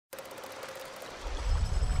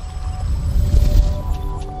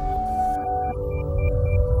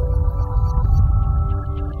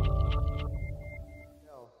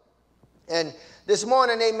This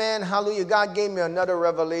morning, amen, hallelujah, God gave me another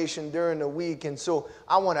revelation during the week, and so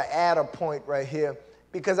I want to add a point right here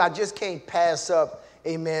because I just can't pass up,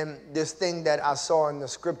 amen, this thing that I saw in the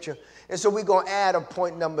scripture. And so we're going to add a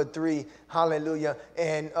point number 3, hallelujah,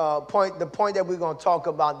 and the point that we're going to talk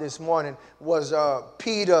about this morning was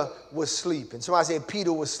Peter was sleeping. Somebody say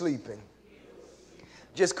Peter was sleeping.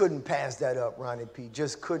 Just couldn't pass that up, Ronnie P.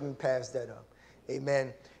 Just couldn't pass that up,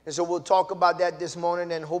 amen. And so we'll talk about that this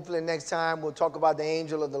morning, and hopefully next time we'll talk about the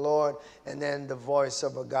angel of the Lord and then the voice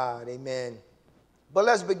of a God. Amen. But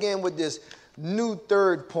let's begin with this new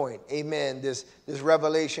third point. Amen. This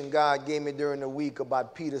revelation God gave me during the week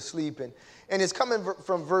about Peter sleeping. And it's coming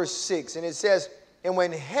from verse 6. And it says, and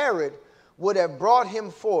when Herod would have brought him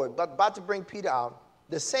forward, but about to bring Peter out,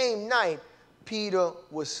 the same night Peter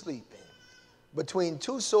was sleeping between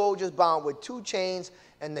two soldiers bound with 2 chains,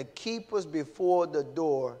 and the keepers before the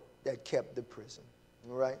door that kept the prison.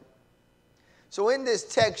 All right? So in this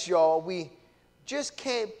text, y'all, we just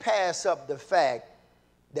can't pass up the fact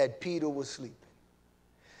that Peter was sleeping.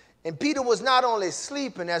 And Peter was not only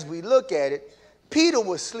sleeping as we look at it, Peter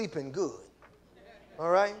was sleeping good.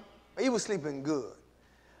 All right? He was sleeping good.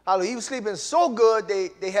 He was sleeping so good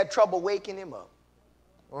they had trouble waking him up.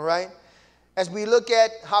 All right? As we look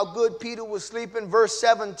at how good Peter was sleeping, verse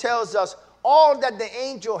 7 tells us all that the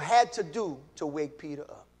angel had to do to wake Peter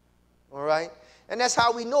up. All right? And that's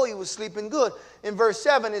how we know he was sleeping good. In verse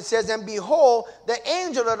 7 it says, and behold, the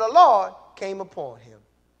angel of the Lord came upon him.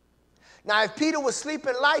 Now, if Peter was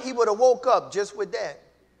sleeping light, he would have woke up just with that.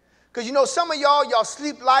 Because, you know, some of y'all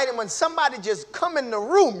sleep light, and when somebody just come in the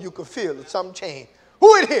room, you could feel something change.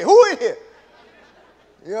 Who in here? Who in here?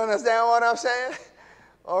 You understand what I'm saying?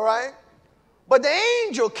 All right? But the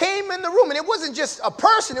angel came in the room, and it wasn't just a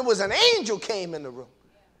person, it was an angel came in the room.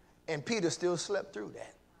 And Peter still slept through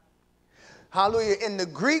that. Hallelujah. In the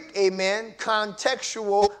Greek, amen,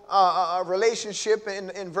 contextual relationship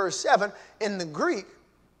in verse 7, in the Greek,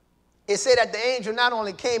 it said that the angel not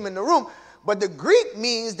only came in the room, but the Greek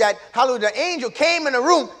means that, hallelujah, the angel came in the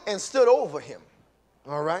room and stood over him.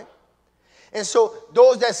 All right? And so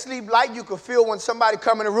those that sleep light, you can feel when somebody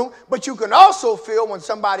come in the room, but you can also feel when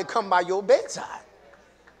somebody come by your bedside.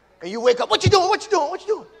 And you wake up, what you doing? What you doing? What you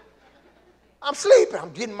doing? I'm sleeping.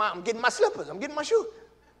 I'm getting my slippers. I'm getting my shoes.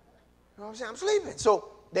 You know what I'm saying? I'm sleeping. So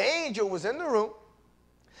the angel was in the room.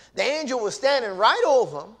 The angel was standing right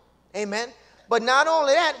over him. Amen. But not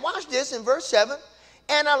only that, watch this in verse 7,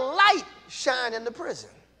 and a light shined in the prison.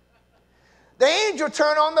 The angel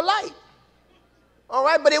turned on the light. All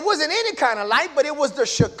right, but it wasn't any kind of light, but it was the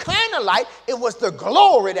Shekinah light. It was the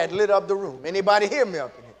glory that lit up the room. Anybody hear me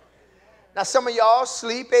up in here? Now, some of y'all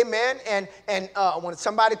sleep, amen, and when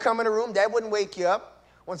somebody come in the room, that wouldn't wake you up.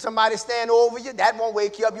 When somebody stand over you, that won't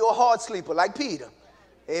wake you up. You're a hard sleeper like Peter.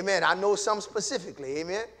 Amen. I know some specifically.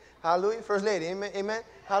 Amen. Hallelujah. First lady. Amen. Amen.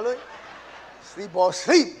 Hallelujah. Sleep,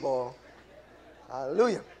 boy.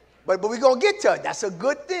 Hallelujah. But we're going to get to it. That's a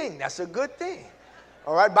good thing. That's a good thing.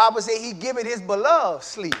 All right, Bible says he giveth his beloved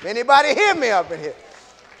sleep. Anybody hear me up in here?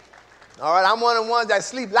 All right, I'm one of the ones that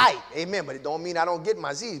sleep light. Amen, but it don't mean I don't get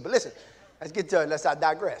my Z's. But listen, let's get to it. Let's not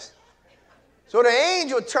digress. So the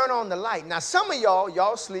angel turned on the light. Now, some of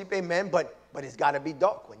y'all sleep, amen, but it's got to be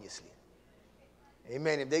dark when you sleep.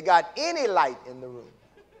 Amen. If they got any light in the room.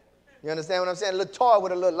 You understand what I'm saying? A little toy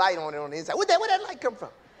with a little light on it on the inside. Where that light come from?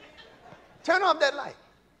 Turn off that light.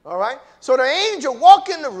 All right? So the angel walked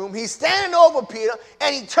in the room. He's standing over Peter,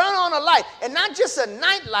 and he turned on a light. And not just a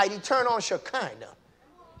night light. He turned on Shekinah.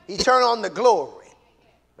 He turned on the glory.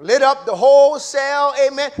 Lit up the whole cell.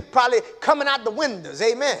 Amen. Probably coming out the windows.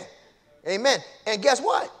 Amen. Amen. And guess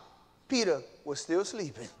what? Peter was still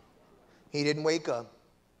sleeping. He didn't wake up.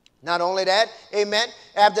 Not only that, amen,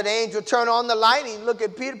 after the angel turned on the light, he looked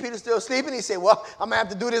at Peter. Peter's still sleeping. He said, well, I'm going to have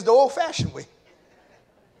to do this the old-fashioned way.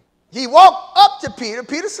 He walked up to Peter,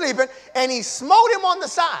 Peter sleeping, and he smote him on the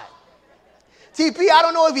side. TP, I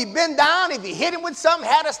don't know if he bent down, if he hit him with something,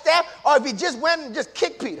 had a staff, or if he just went and just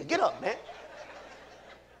kicked Peter. Get up, man.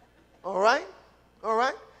 All right? All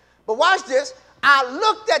right? But watch this. I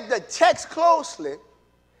looked at the text closely,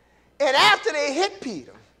 and after they hit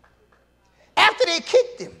Peter, after they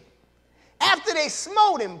kicked him, after they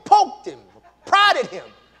smote him, poked him, prodded him,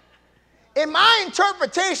 in my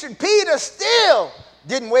interpretation, Peter still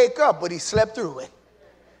didn't wake up, but he slept through it.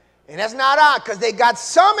 And that's not odd, because they got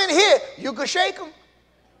some in here, you could shake them.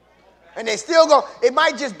 And they still go, it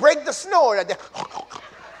might just break the snore. That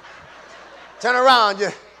turn around, you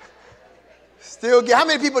still get, how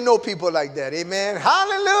many people know people like that? Amen.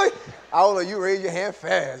 Hallelujah. All of you raise your hand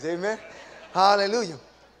fast. Amen. Hallelujah.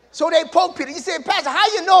 So they poke Peter. You say, Pastor, how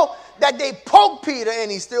you know that they poked Peter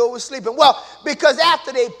and he still was sleeping? Well, because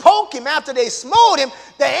after they poked him, after they smote him,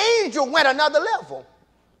 the angel went another level.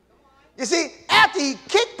 You see, after he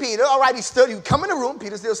kicked Peter, all right, he would come in the room,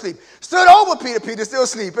 Peter still sleeping. Stood over Peter, Peter still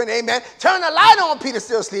sleeping, amen. Turned the light on, Peter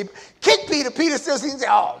still sleeping. Kicked Peter, Peter still sleeping. Say,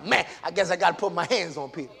 oh, man, I guess I got to put my hands on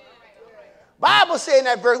Peter. Bible said in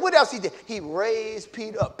that verse, what else he did? He raised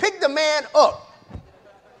Peter up, picked the man up.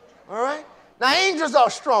 All right? Now, angels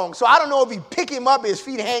are strong, so I don't know if he picked him up, his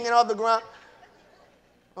feet hanging off the ground.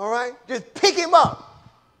 All right? Just pick him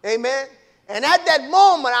up. Amen? And at that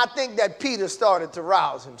moment, I think that Peter started to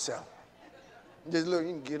rouse himself. Just look,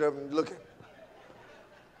 you can get up and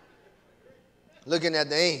looking at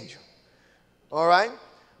the angel. All right?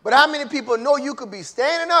 But how many people know you could be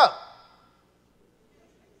standing up?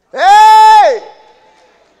 Hey!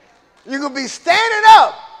 You could be standing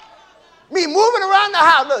up. Me moving around the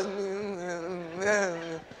house. Look.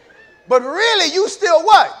 But really, you still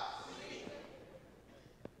what?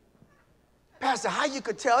 Pastor, how you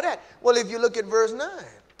could tell that? Well, if you look at verse 9.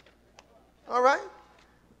 All right?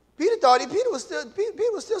 Peter was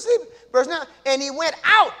still sleeping. Verse 9. And he went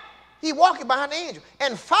out. He walked behind the angel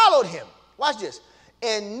and followed him. Watch this.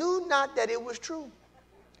 And knew not that it was true,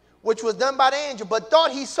 which was done by the angel, but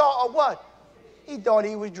thought he saw a what? He thought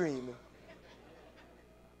he was dreaming.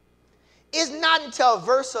 It's not until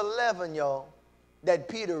verse 11, y'all, that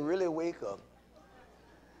Peter really wake up.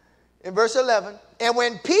 In verse 11, and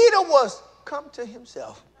when Peter was come to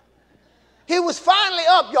himself, he was finally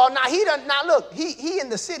up, y'all. Now look, he in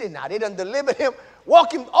the city now. They done delivered him,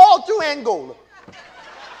 walk him all through Angola.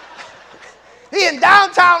 He in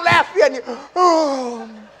downtown Lafayette. Oh.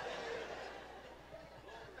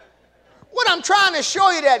 What I'm trying to show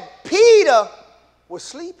you that Peter was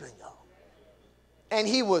sleeping, y'all. And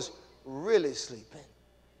he was really sleeping.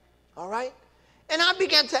 All right? And I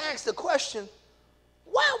began to ask the question,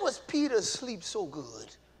 why was Peter's sleep so good?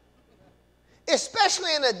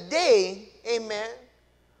 Especially in a day, amen,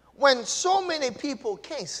 when so many people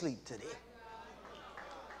can't sleep today.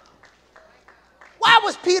 Why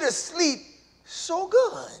was Peter's sleep so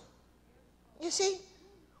good? You see,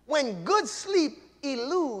 when good sleep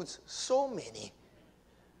eludes so many.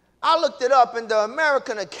 I looked it up, and the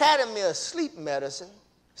American Academy of Sleep Medicine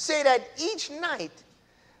say that each night,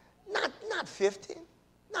 not 50,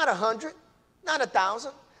 not 100, not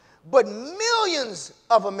 1,000, but millions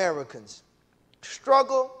of Americans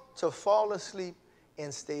struggle to fall asleep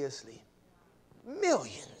and stay asleep.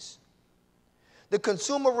 Millions. The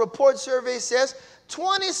Consumer Report survey says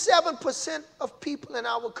 27% of people in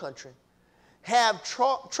our country have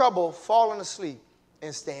trouble falling asleep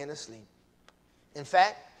and staying asleep. In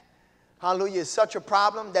fact, hallelujah, it's such a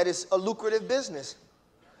problem that it's a lucrative business.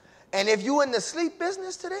 And if you're in the sleep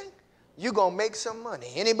business today, you're going to make some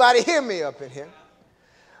money. Anybody hear me up in here?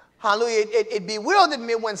 Hallelujah. It bewildered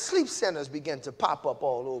me when sleep centers began to pop up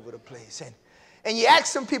all over the place. And you ask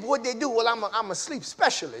some people what they do. Well, I'm a sleep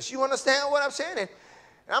specialist. You understand what I'm saying? And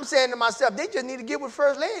I'm saying to myself, they just need to get with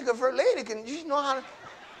First Lady, because First Lady can, you know how to.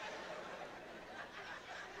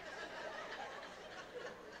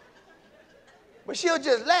 But she'll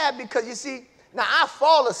just laugh because, you see, now I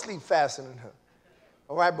fall asleep faster than her.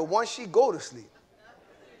 All right, but once she go to sleep.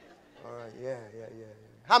 All right, yeah.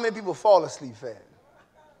 How many people fall asleep fast?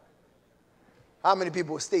 How many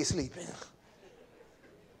people stay sleeping?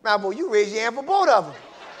 Now, boy, you raise your hand for both of them.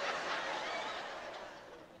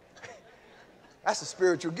 That's a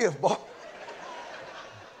spiritual gift, boy.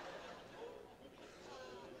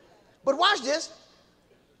 But watch this.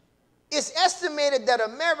 It's estimated that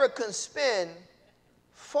Americans spend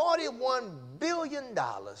 $41 billion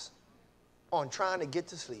on trying to get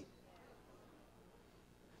to sleep.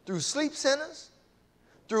 Through sleep centers,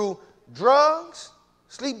 through drugs,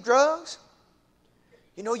 sleep drugs.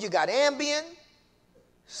 You know, you got Ambien,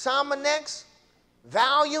 Somanex,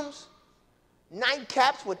 Valiums,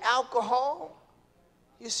 nightcaps with alcohol.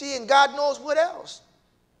 You see, and God knows what else.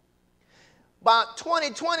 By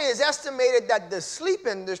 2020, it's estimated that the sleep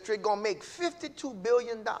industry is going to make $52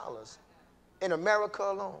 billion in America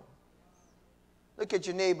alone. Look at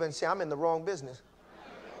your neighbor and say, I'm in the wrong business.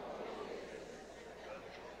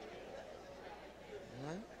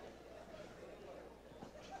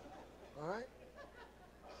 All right?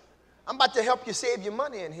 I'm about to help you save your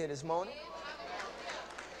money in here this morning.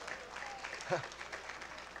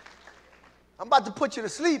 I'm about to put you to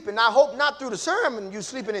sleep, and I hope not through the sermon you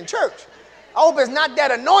sleeping in church. I hope it's not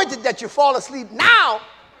that anointed that you fall asleep now,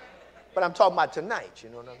 but I'm talking about tonight, you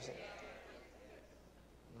know what I'm saying?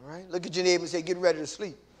 All right? Look at your neighbor and say, get ready to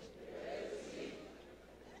sleep.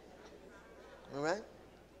 All right?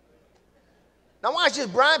 Now watch this,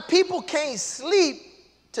 Brian. People can't sleep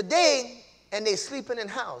today, and they sleeping in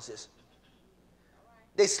houses.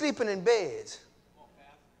 They sleeping in beds.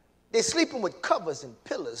 They sleeping with covers and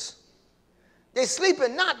pillows. They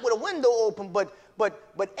sleeping not with a window open, but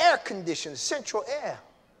air conditioned, central air.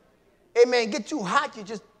 Amen. Get too hot, you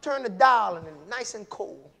just turn the dial and it's nice and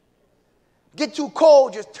cold. Get too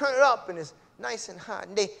cold, just turn it up and it's nice and hot.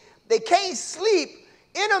 And they can't sleep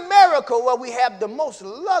in America, where we have the most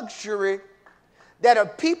luxury that a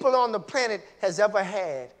people on the planet has ever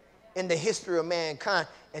had in the history of mankind,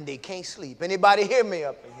 and they can't sleep. Anybody hear me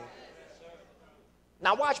up in here?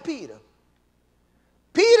 Now watch Peter.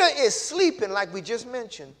 Peter is sleeping, like we just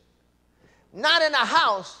mentioned, not in a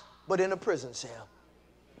house, but in a prison cell.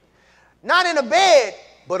 Not in a bed,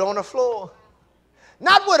 but on the floor.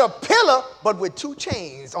 Not with a pillow, but with 2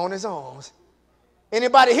 chains on his arms.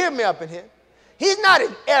 Anybody hear me up in here? He's not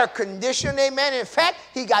in air conditioned, amen. In fact,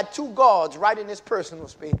 he got 2 guards right in his personal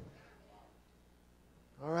space.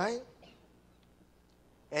 All right?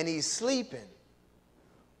 And he's sleeping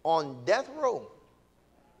on death row.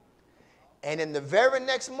 And in the very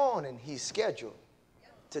next morning, he's scheduled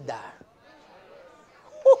to die.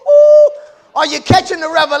 Woo-hoo! Are you catching the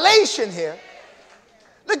revelation here?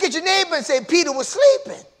 Look at your neighbor and say, Peter was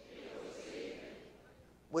sleeping.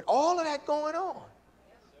 With all of that going on.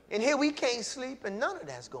 And here we can't sleep and none of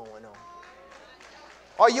that's going on.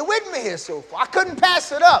 Are you with me here so far? I couldn't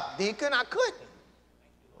pass it up, Deacon. I couldn't.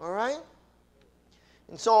 All right?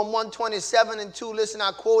 In Psalm 127 and 2, listen,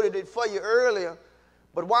 I quoted it for you earlier.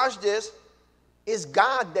 But watch this. It's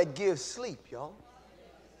God that gives sleep, y'all.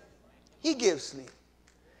 He gives sleep.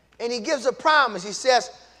 And he gives a promise. He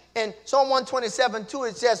says, in Psalm 127, 2,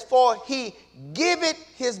 it says, for he giveth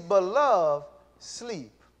his beloved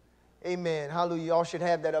sleep. Amen. Hallelujah. Y'all should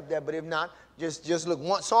have that up there. But if not, just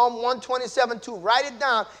look. Psalm 127, 2. Write it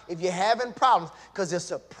down if you're having problems. Because it's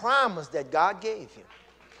a promise that God gave you.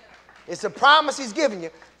 It's a promise he's giving you.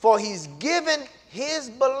 For he's given his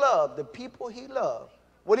beloved, the people he loved.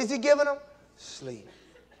 What is he giving them? Sleep.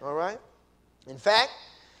 All right? In fact,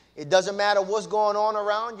 it doesn't matter what's going on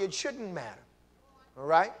around you. It shouldn't matter. All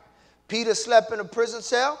right? Peter slept in a prison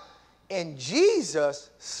cell, and Jesus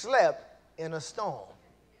slept in a storm.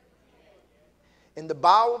 In the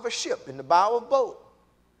bow of a ship, in the bow of a boat,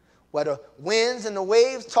 where the winds and the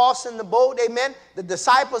waves tossing the boat, amen. The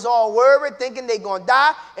disciples all worried, thinking they're going to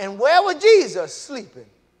die. And where was Jesus? Sleeping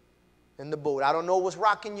in the boat. I don't know what's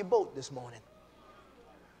rocking your boat this morning,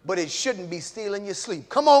 but it shouldn't be stealing your sleep.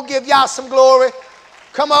 Come on, give y'all some glory.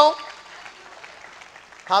 Come on.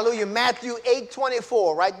 Hallelujah. Matthew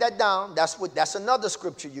 8:24. Write that down. That's another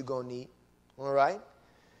scripture you're going to need. All right.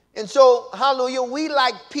 And so, hallelujah, we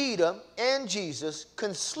like Peter and Jesus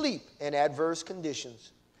can sleep in adverse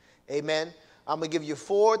conditions. Amen. I'm going to give you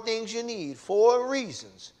 4 things you need, 4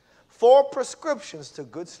 reasons, 4 prescriptions to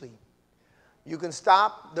good sleep. You can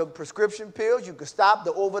stop the prescription pills. You can stop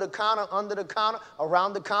the over-the-counter, under-the-counter,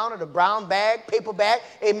 around-the-counter, the brown bag, paper bag.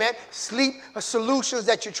 Amen. Sleep solutions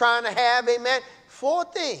that you're trying to have. Amen. 4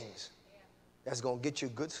 things that's going to get you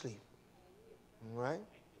good sleep. All right.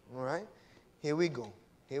 All right. Here we go.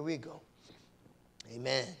 Here we go.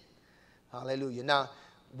 Amen. Hallelujah. Now,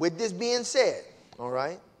 with this being said, all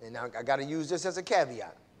right, and I got to use this as a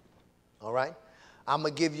caveat, all right, I'm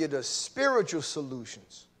going to give you the spiritual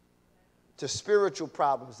solutions to spiritual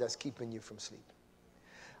problems that's keeping you from sleep.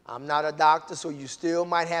 I'm not a doctor, so you still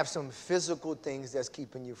might have some physical things that's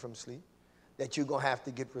keeping you from sleep that you're going to have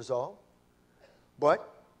to get resolved. But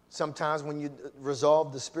sometimes when you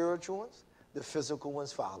resolve the spiritual ones, the physical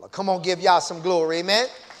ones follow. Come on, give y'all some glory, amen?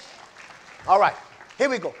 All right, here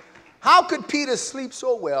we go. How could Peter sleep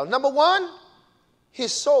so well? Number 1,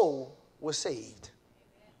 his soul was saved.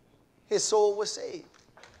 His soul was saved.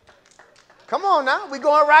 Come on now, we're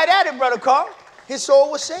going right at it, Brother Carl. His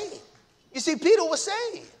soul was saved. You see, Peter was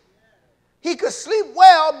saved. He could sleep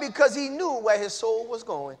well because he knew where his soul was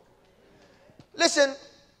going. Listen,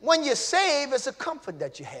 when you're saved, it's a comfort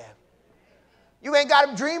that you have. You ain't got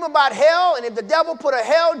to dream about hell, and if the devil put a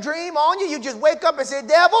hell dream on you, you just wake up and say,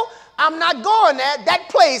 devil, I'm not going there. That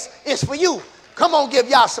place is for you. Come on, give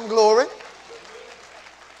y'all some glory.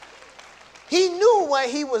 He knew where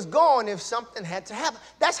he was going if something had to happen.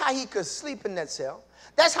 That's how he could sleep in that cell.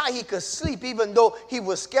 That's how he could sleep even though he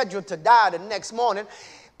was scheduled to die the next morning.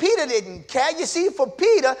 Peter didn't care. You see, for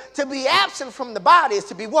Peter, to be absent from the body is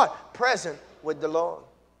to be what? Present with the Lord.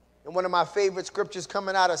 And one of my favorite scriptures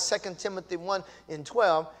coming out of 2 Timothy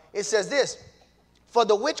 1:12, it says this, for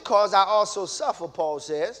the which cause I also suffer, Paul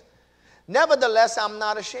says, nevertheless I'm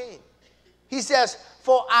not ashamed. He says,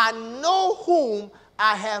 for I know whom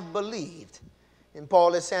I have believed. And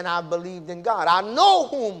Paul is saying, I believed in God. I know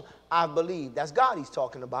whom I believe. That's God he's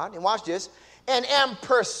talking about. And watch this. And am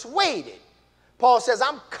persuaded. Paul says,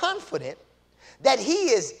 I'm confident that he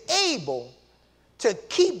is able to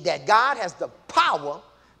keep that. God has the power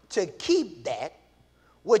to keep that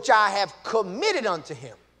which I have committed unto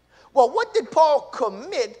him. Well, what did Paul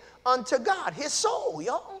commit unto God? His soul,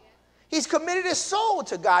 y'all. He's committed his soul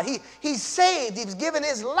to God. He's saved. He's given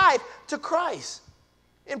his life to Christ.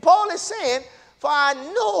 And Paul is saying, for I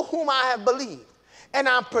know whom I have believed, and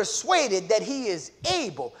I'm persuaded that he is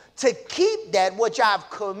able to keep that which I've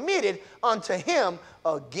committed unto him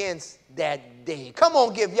against that day. Come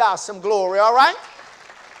on, give y'all some glory, all right?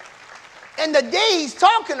 And the day he's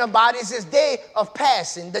talking about is his day of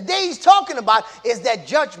passing. The day he's talking about is that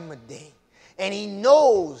judgment day. And he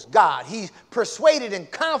knows God. He's persuaded and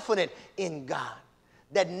confident in God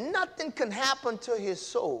that nothing can happen to his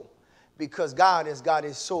soul because God has got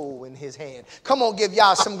his soul in his hand. Come on, give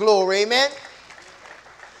y'all some glory, amen?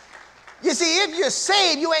 You see, if you're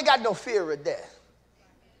saved, you ain't got no fear of death.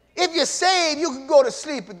 If you're saved, you can go to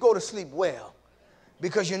sleep and go to sleep well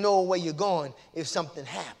because you know where you're going if something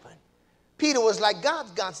happened. Peter was like,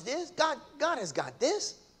 God's got this. God has got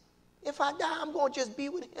this. If I die, I'm going to just be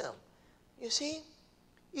with him. You see?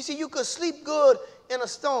 You see, you could sleep good in a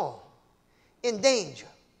storm, in danger,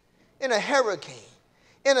 in a hurricane,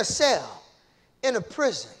 in a cell, in a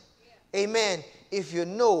prison. Amen. If you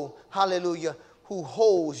know, hallelujah, who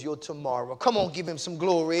holds your tomorrow. Come on, give him some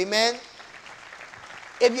glory. Amen.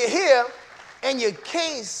 If you're here and you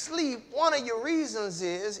can't sleep, one of your reasons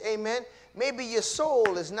is, amen, maybe your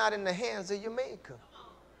soul is not in the hands of your maker.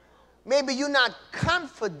 Maybe you're not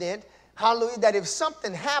confident, hallelujah, that if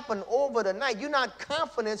something happened over the night, you're not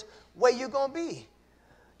confident where you're going to be.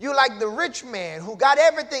 You're like the rich man who got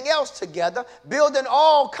everything else together, building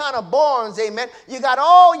all kind of barns, amen. You got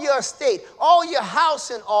all your estate, all your house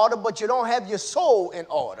in order, but you don't have your soul in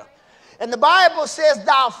order. And the Bible says,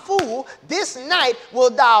 thou fool, this night will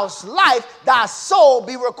thy soul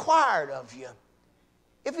be required of you.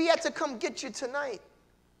 If he had to come get you tonight,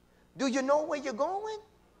 do you know where you're going?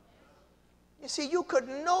 You see, you could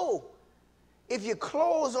know if you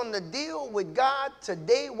close on the deal with God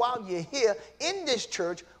today while you're here in this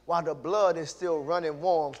church while the blood is still running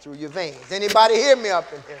warm through your veins. Anybody hear me up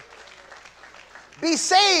in here? Be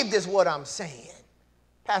saved is what I'm saying.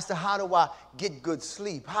 Pastor, how do I get good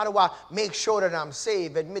sleep? How do I make sure that I'm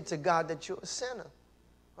saved? Admit to God that you're a sinner.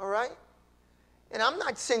 All right? And I'm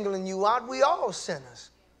not singling you out. We all sinners.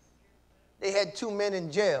 They had 2 men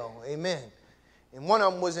in jail. Amen. And one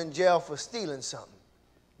of them was in jail for stealing something.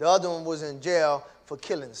 The other one was in jail for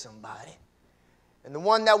killing somebody. And the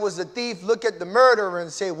one that was the thief looked at the murderer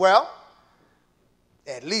and said, well,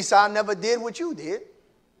 at least I never did what you did.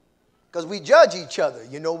 Because we judge each other.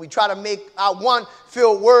 You know, we try to make our one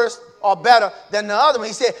feel worse or better than the other one.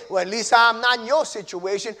 He said, well, at least I'm not in your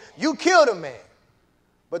situation. You killed a man.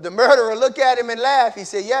 But the murderer looked at him and laughed. He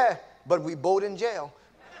said, yeah, but we both in jail.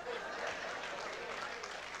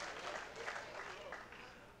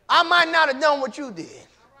 I might not have done what you did.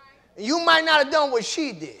 You might not have done what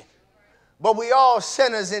she did. But we all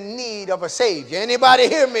sinners in need of a Savior. Anybody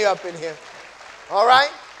hear me up in here? All right?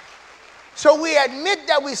 So we admit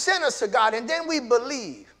that we sinners to God, and then we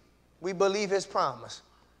believe. We believe his promise.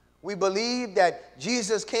 We believe that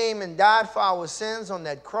Jesus came and died for our sins on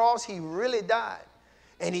that cross. He really died.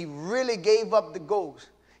 And he really gave up the ghost.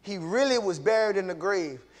 He really was buried in the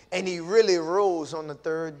grave. And he really rose on the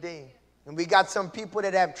 3rd day. And we got some people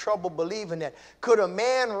that have trouble believing that. Could a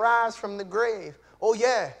man rise from the grave? Oh,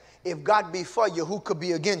 yeah. If God be for you, who could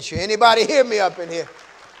be against you? Anybody hear me up in here?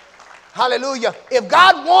 Hallelujah. If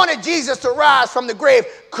God wanted Jesus to rise from the grave,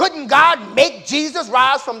 couldn't God make Jesus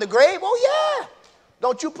rise from the grave? Oh, yeah.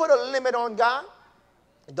 Don't you put a limit on God.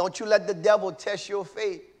 Don't you let the devil test your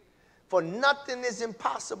faith. For nothing is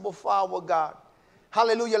impossible for our God.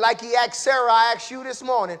 Hallelujah. Like he asked Sarah, I asked you this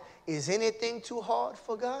morning, is anything too hard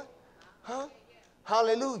for God? Huh?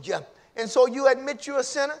 Hallelujah. And so you admit you're a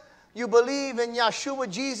sinner. You believe in Yeshua,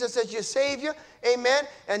 Jesus, as your Savior. Amen.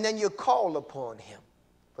 And then you call upon him.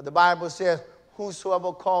 For the Bible says,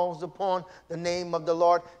 whosoever calls upon the name of the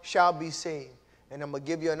Lord shall be saved. And I'm going to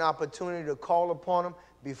give you an opportunity to call upon him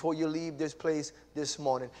before you leave this place this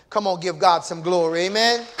morning. Come on, give God some glory.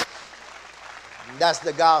 Amen. And that's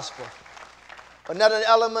the gospel. Another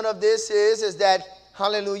element of this is that,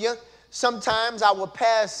 hallelujah, sometimes our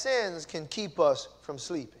past sins can keep us from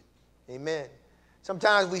sleeping. Amen.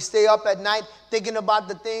 Sometimes we stay up at night thinking about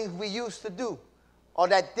the things we used to do or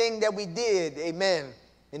that thing that we did. Amen.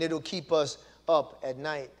 And it'll keep us up at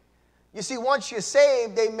night. You see, once you're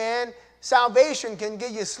saved, amen, salvation can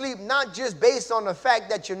give you sleep, not just based on the fact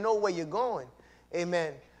that you know where you're going.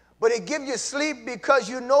 Amen. But it gives you sleep because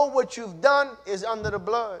you know what you've done is under the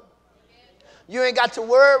blood. You ain't got to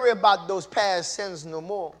worry about those past sins no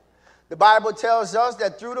more. The Bible tells us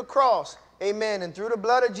that through the cross, amen, and through the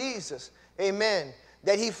blood of Jesus, amen,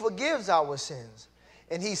 that he forgives our sins.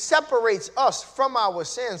 And he separates us from our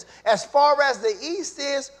sins as far as the east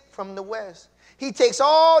is from the west. He takes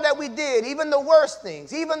all that we did, even the worst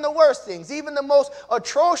things, even the most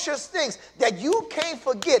atrocious things that you can't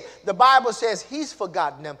forget. The Bible says he's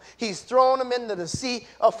forgotten them. He's thrown them into the sea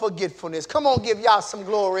of forgetfulness. Come on, give y'all some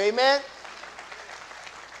glory, amen.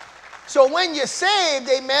 So when you're saved,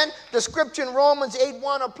 amen, the scripture in Romans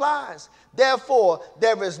 8:1 applies. Therefore,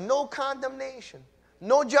 there is no condemnation,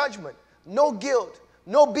 no judgment, no guilt,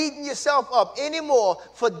 no beating yourself up anymore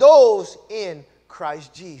for those in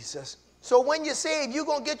Christ Jesus. So when you're saved, you're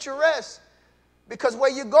going to get your rest. Because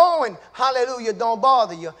where you're going, hallelujah, don't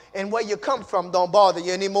bother you. And where you come from don't bother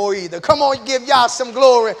you anymore either. Come on, give y'all some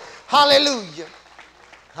glory. Hallelujah.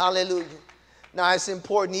 Hallelujah. Now, it's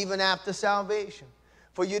important even after salvation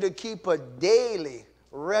for you to keep a daily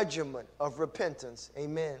regimen of repentance.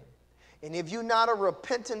 Amen. And if you're not a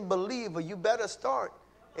repentant believer, you better start.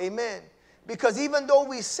 Amen. Because even though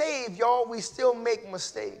we save, y'all, we still make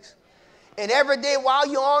mistakes. And every day while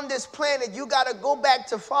you're on this planet, you got to go back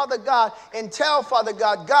to Father God and tell Father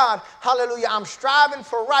God, God, hallelujah, I'm striving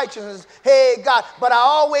for righteousness. Hey, God, but I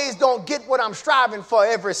always don't get what I'm striving for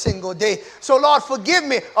every single day. So, Lord, forgive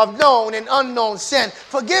me of known and unknown sin.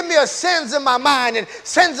 Forgive me of sins of my mind and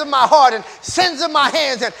sins of my heart and sins of my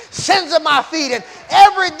hands and sins of my feet. And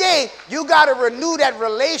every day you got to renew that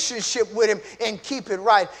relationship with him and keep it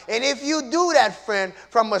right. And if you do that, friend,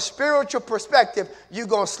 from a spiritual perspective, you're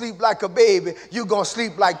going to sleep like a baby. You're going to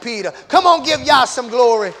sleep like Peter. Come on, give y'all some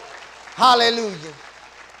glory. Hallelujah.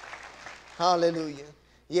 Hallelujah.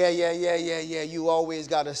 Yeah. You always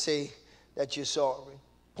got to say that you're sorry.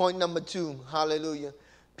 Point number 2. Hallelujah.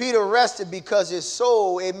 Peter rested because his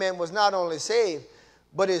soul, amen, was not only saved,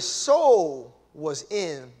 but his soul was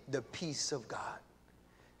in the peace of God.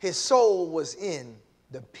 His soul was in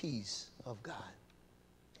the peace of God.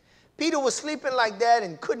 Peter was sleeping like that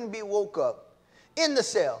and couldn't be woke up. In the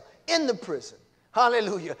cell, in the prison.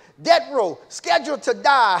 Hallelujah. Death row, scheduled to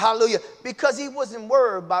die. Hallelujah. Because he wasn't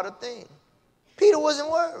worried about a thing. Peter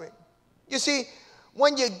wasn't worried. You see,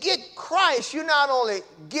 when you get Christ, you not only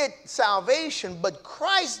get salvation, but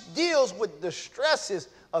Christ deals with the stresses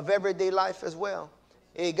of everyday life as well.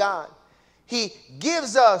 Hey, God. He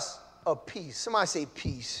gives us a peace. Somebody say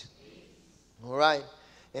peace. All right.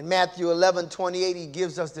 In Matthew 11:28, he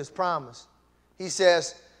gives us this promise. He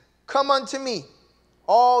says, come unto me,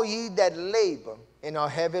 all ye that labor and are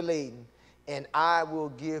heavy laden, and I will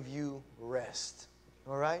give you rest.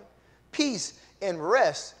 All right? Peace and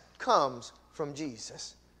rest comes from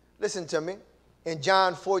Jesus. Listen to me. In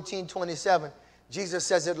John 14:27, Jesus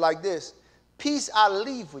says it like this. Peace I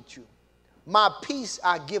leave with you. My peace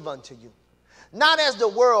I give unto you. Not as the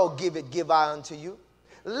world giveth, give I unto you.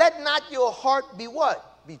 Let not your heart be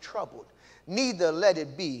what? Be troubled. Neither let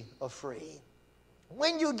it be afraid.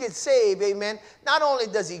 When you get saved, amen, not only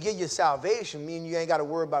does he give you salvation, meaning you ain't got to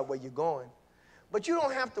worry about where you're going, but you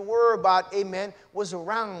don't have to worry about, amen, what's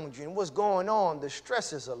around you and what's going on, the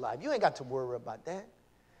stresses of life. You ain't got to worry about that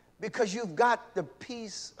because you've got the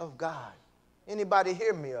peace of God. Anybody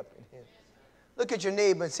hear me up in here? Look at your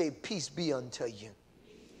neighbor and say, peace be unto you.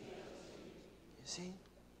 You see?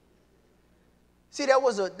 See, there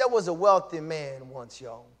was a wealthy man once,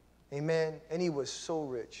 y'all. Amen? And he was so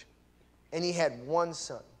rich. And he had one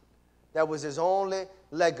son. That was his only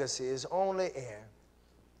legacy, his only heir.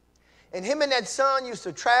 And him and that son used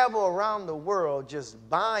to travel around the world just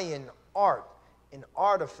buying art and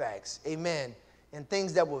artifacts, amen, and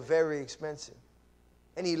things that were very expensive.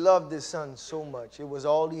 And he loved his son so much. It was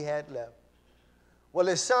all he had left. Well,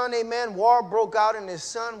 his son, amen, war broke out and his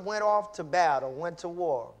son went off to battle, went to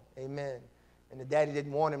war, amen. And the daddy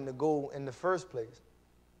didn't want him to go in the first place.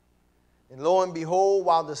 And lo and behold,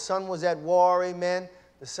 while the son was at war, amen,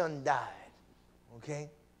 the son died, okay?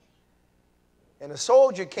 And a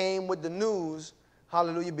soldier came with the news,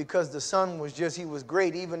 hallelujah, because the son was he was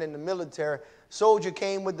great even in the military. Soldier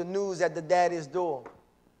came with the news at the daddy's door,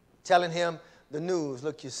 telling him the news.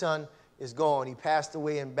 Look, your son is gone. He passed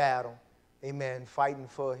away in battle, amen, fighting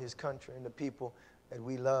for his country and the people that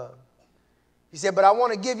we love. He said, but I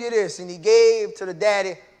want to give you this. And he gave to the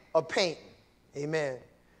daddy a painting, amen.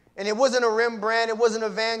 And it wasn't a Rembrandt, it wasn't a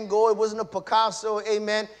Van Gogh, it wasn't a Picasso,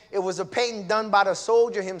 amen. It was a painting done by the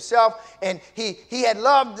soldier himself. And he had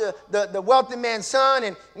loved the wealthy man's son.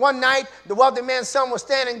 And one night, the wealthy man's son was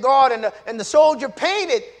standing guard, and the soldier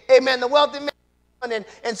painted, amen, the wealthy man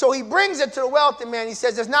And so he brings it to the wealthy man. He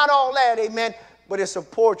says, it's not all that, amen, but it's a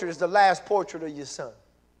portrait. It's the last portrait of your son.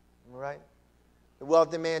 All right? The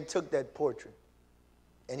wealthy man took that portrait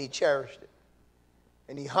and he cherished it.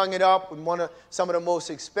 And he hung it up with some of the most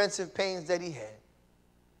expensive paintings that he had.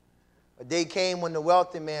 A day came when the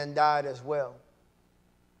wealthy man died as well.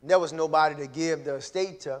 And there was nobody to give the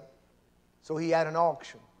estate to, so he had an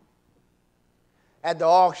auction. At the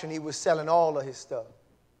auction, he was selling all of his stuff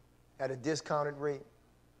at a discounted rate.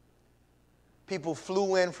 People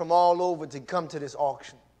flew in from all over to come to this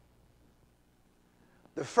auction.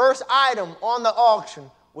 The first item on the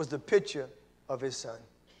auction was the picture of his son.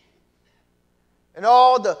 And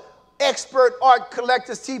all the expert art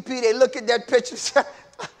collectors, TP, they look at that picture and say,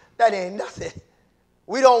 that ain't nothing.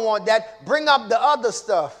 We don't want that. Bring up the other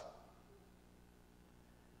stuff.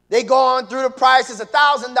 They go on through the prices.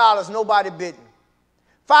 $1,000, nobody bidding.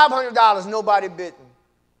 $500, nobody bidding.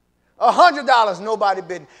 $100, nobody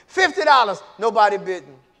bidding. $50, nobody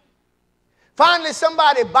bidding. Finally,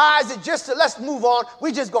 somebody buys it just to, let's move on.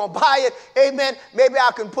 We just going to buy it. Amen. Maybe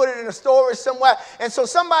I can put it in a storage somewhere. And so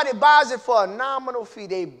somebody buys it for a nominal fee.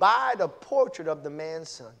 They buy the portrait of the man's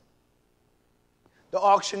son. The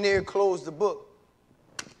auctioneer closed the book.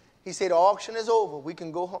 He said, the auction is over. We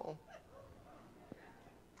can go home.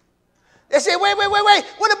 They say, wait.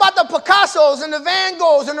 What about the Picassos and the Van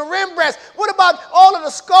Goghs and the Rembrandts? What about all of the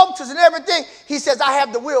sculptures and everything? He says, I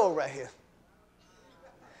have the will right here.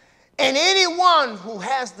 And anyone who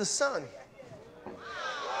has the Son.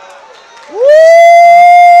 Woo!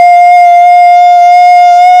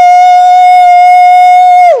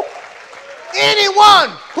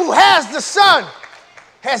 Anyone who has the Son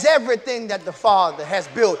has everything that the Father has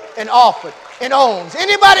built and offered and owns.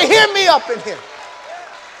 Anybody hear me up in here?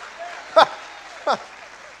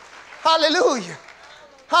 Hallelujah.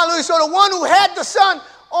 Hallelujah. So the one who had the Son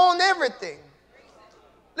owned everything.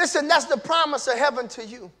 Listen, that's the promise of heaven to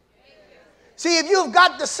you. See, if you've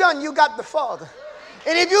got the Son, you got the Father.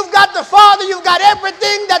 And if you've got the Father, you've got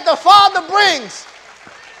everything that the Father brings.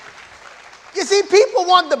 You see, people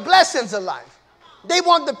want the blessings of life. They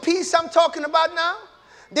want the peace I'm talking about now.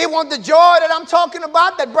 They want the joy that I'm talking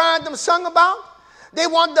about, that Brian them sung about. They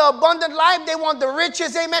want the abundant life. They want the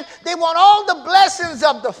riches, amen. They want all the blessings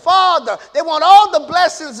of the Father. They want all the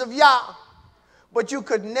blessings of Yah. But you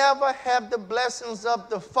could never have the blessings of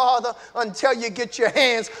the Father until you get your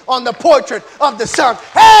hands on the portrait of the Son.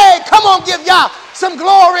 Hey, come on, give Yah some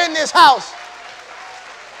glory in this house.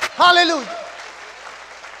 Hallelujah.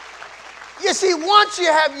 You see, once you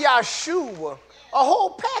have Yahshua, a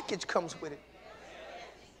whole package comes with it.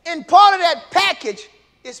 And part of that package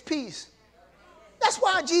is peace. That's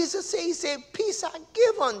why Jesus said, he said, peace I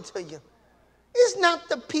give unto you. It's not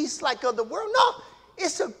the peace like of the world. No,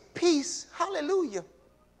 it's a peace, hallelujah,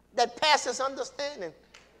 that passes understanding.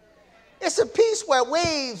 It's a peace where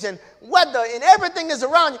waves and weather and everything is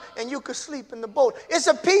around you and you could sleep in the boat. It's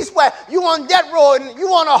a peace where you on that road and you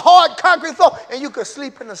on a hard concrete floor and you could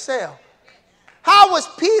sleep in a cell. How was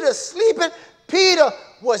Peter sleeping? Peter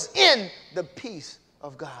was in the peace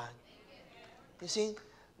of God. You see?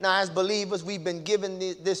 Now, as believers, we've been given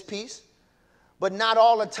this peace, but not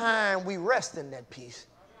all the time we rest in that peace.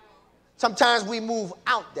 Sometimes we move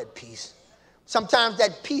out that peace. Sometimes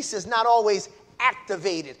that peace is not always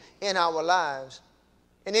activated in our lives.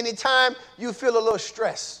 And anytime you feel a little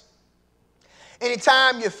stress,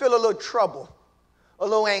 anytime you feel a little trouble, a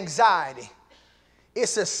little anxiety,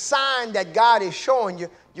 it's a sign that God is showing you,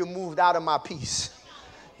 you moved out of my peace.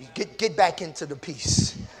 You get back into the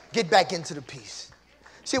peace. Get back into the peace.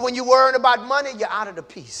 See, when you're worried about money, you're out of the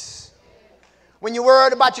peace. When you're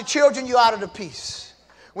worried about your children, you're out of the peace.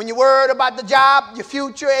 When you're worried about the job, your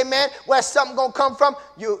future, amen, where something going to come from,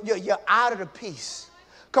 you're out of the peace.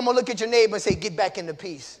 Come on, look at your neighbor and say, get back in the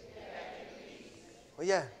peace. Oh,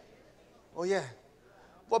 yeah. Oh, yeah.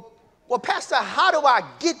 Well, Pastor, how do I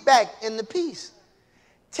get back in the peace?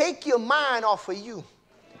 Take your mind off of you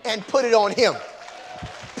and put it on him.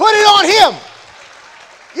 Put it on him.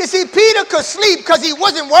 You see, Peter could sleep because he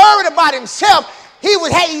wasn't worried about himself. He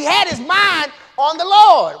had his mind on the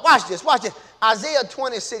Lord. Watch this, watch this. Isaiah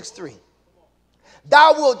 26:3.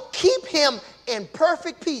 Thou wilt keep him in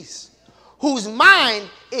perfect peace, whose mind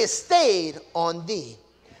is stayed on thee,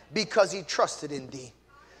 because he trusted in thee.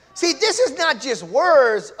 See, this is not just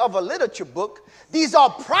words of a literature book. These are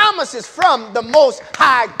promises from the Most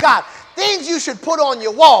High God. Things you should put on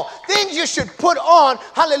your wall. Things you should put on,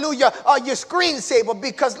 hallelujah, your screensaver.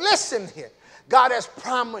 Because listen here, God has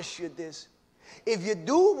promised you this. If you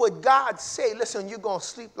do what God say, listen, you're going to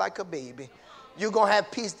sleep like a baby. You're going to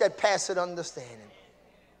have peace that passeth understanding.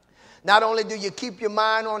 Not only do you keep your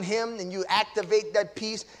mind on him and you activate that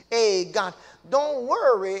peace, hey, God, don't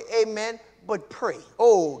worry, amen, but pray.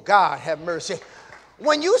 Oh, God, have mercy.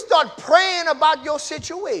 When you start praying about your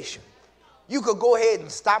situation, you could go ahead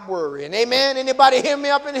and stop worrying. Amen? Anybody hear me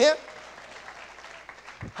up in here?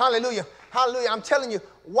 Hallelujah. Hallelujah. I'm telling you,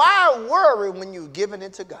 why worry when you're giving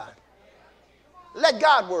it to God? Let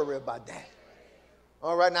God worry about that.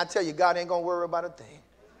 All right, and I tell you, God ain't going to worry about a thing,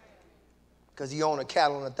 because he owned a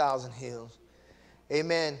cattle on 1,000 hills.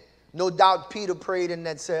 Amen. No doubt Peter prayed in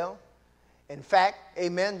that cell. In fact,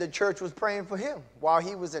 amen, the church was praying for him while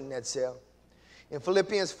he was in that cell. In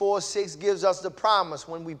Philippians 4:6 gives us the promise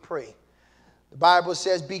when we pray. The Bible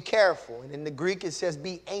says be careful, and in the Greek it says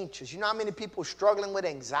be anxious. You know how many people are struggling with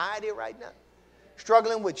anxiety right now?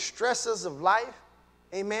 Struggling with stresses of life.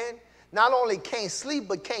 Amen. Not only can't sleep,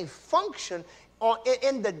 but can't function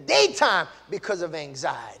in the daytime because of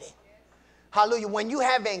anxiety. Hallelujah. When you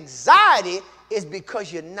have anxiety, it's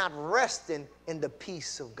because you're not resting in the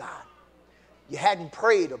peace of God. You hadn't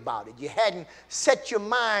prayed about it. You hadn't set your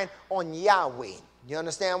mind on Yahweh. You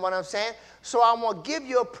understand what I'm saying? So I'm going to give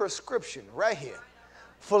you a prescription right here.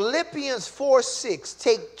 Philippians 4:6.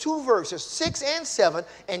 Take two verses, 6 and 7,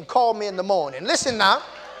 and call me in the morning. Listen now.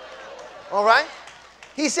 All right?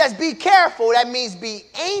 He says be careful. That means be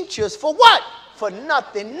anxious for what? For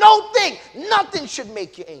nothing. No thing. Nothing should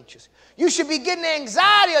make you anxious. You should be getting an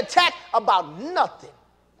anxiety attack about nothing.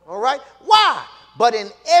 All right? Why? But in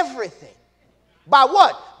everything. By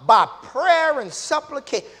what? By prayer and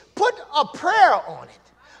supplication. Put a prayer on it.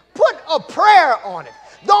 Put a prayer on it.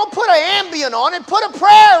 Don't put an Ambien on it. Put a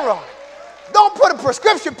prayer on it. Don't put a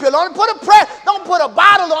prescription pill on it. Put a prayer. Don't put a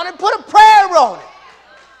bottle on it. Put a prayer on it.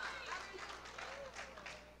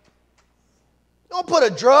 Don't put a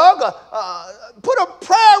drug. Put a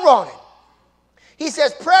prayer on it. He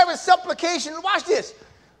says prayer and supplication. Watch this.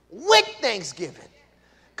 With thanksgiving.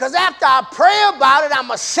 Because after I pray about it, I'm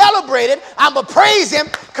going to celebrate it. I'm going to praise him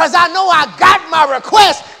because I know I got my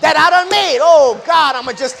request that I done made. Oh, God, I'm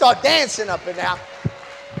going to just start dancing up and down.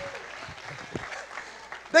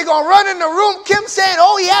 They're going to run in the room, Kim saying,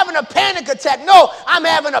 oh, he having a panic attack. No, I'm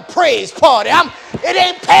having a praise party. It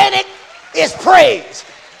ain't panic, it's praise.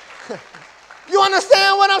 You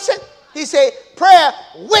understand what I'm saying? He said, prayer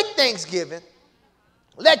with thanksgiving.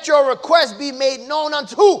 Let your request be made known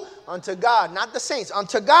unto who? Unto God, not the saints,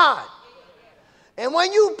 unto God. And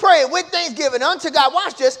when you pray with thanksgiving unto God,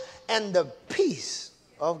 watch this, and the peace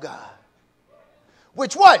of God.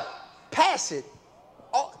 Which what? Pass it.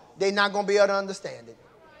 Oh, they're not going to be able to understand it.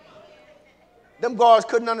 Them guards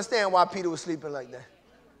couldn't understand why Peter was sleeping like that.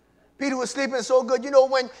 Peter was sleeping so good. You know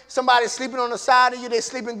when somebody's sleeping on the side of you, they're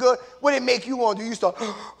sleeping good, what it make you want to do? You start,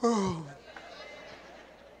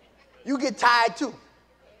 you get tired too.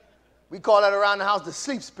 We call that around the house the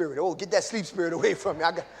sleep spirit. Oh, get that sleep spirit away from me.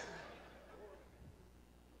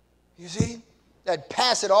 You see? That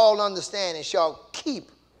pass it all understanding shall keep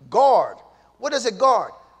guard. What does it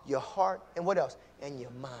guard? Your heart and what else? And your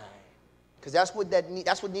mind. Because that's what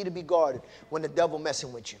need to be guarded when the devil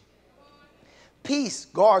messing with you. Peace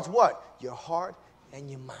guards what? Your heart and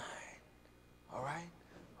your mind. All right?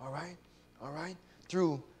 All right? All right?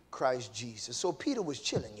 Through Christ Jesus. So Peter was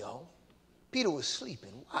chilling, y'all. Peter was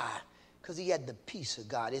sleeping. Why? Because he had the peace of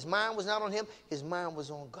God. His mind was not on him. His mind was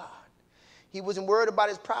on God. He wasn't worried about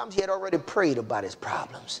his problems. He had already prayed about his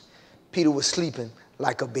problems. Peter was sleeping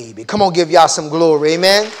like a baby. Come on, give y'all some glory.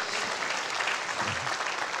 Amen.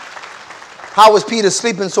 How was Peter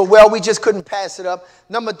sleeping so well? We just couldn't pass it up.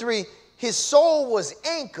 Number 3, his soul was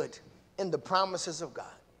anchored in the promises of God.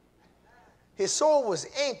 His soul was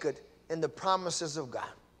anchored in the promises of God.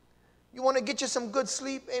 You want to get you some good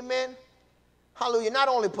sleep? Amen. Hallelujah. Not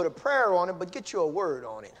only put a prayer on it, but get you a word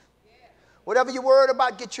on it. Whatever you're worried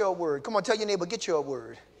about, get you a word. Come on, tell your neighbor, get you a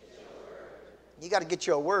word. You got to get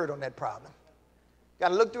you a word on that problem. You got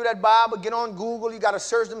to look through that Bible, get on Google. You got to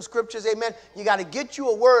search them scriptures. Amen. You got to get you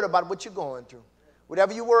a word about what you're going through.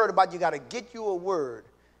 Whatever you're worried about, you got to get you a word.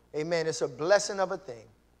 Amen. It's a blessing of a thing.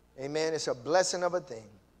 Amen. It's a blessing of a thing.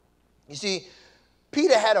 You see,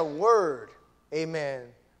 Peter had a word, amen,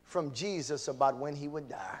 from Jesus about when he would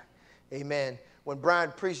die. Amen. When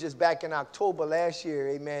Brian preached this back in October last year,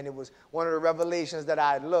 amen, it was one of the revelations that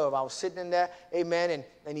I love. I was sitting in there, amen,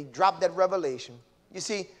 and he dropped that revelation. You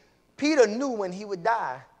see, Peter knew when he would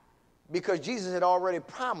die because Jesus had already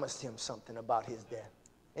promised him something about his death.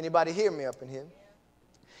 Anybody hear me up in here?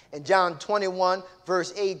 In John 21,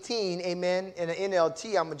 verse 18, amen, in the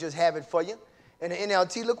NLT, I'm going to just have it for you. In the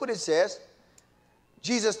NLT, look what it says.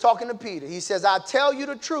 Jesus talking to Peter. He says, I tell you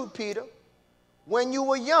the truth, Peter. When you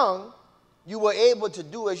were young, you were able to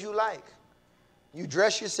do as you like. You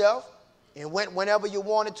dress yourself and went whenever you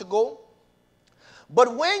wanted to go.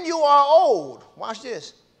 But when you are old, watch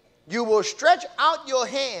this, you will stretch out your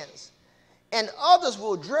hands and others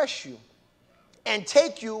will dress you and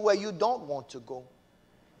take you where you don't want to go.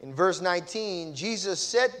 In verse 19, Jesus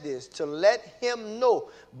said this to let him know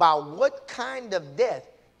by what kind of death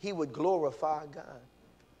he would glorify God.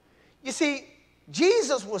 You see,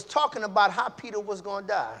 Jesus was talking about how Peter was going to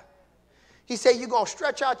die. He said, you're going to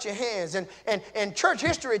stretch out your hands. And church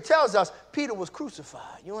history tells us Peter was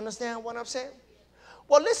crucified. You understand what I'm saying?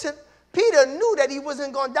 Well, listen, Peter knew that he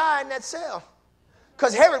wasn't going to die in that cell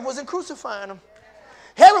because Herod wasn't crucifying him.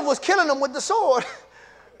 Herod was killing him with the sword.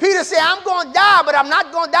 Peter said, I'm going to die, but I'm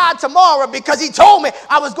not going to die tomorrow because he told me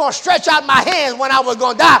I was going to stretch out my hands when I was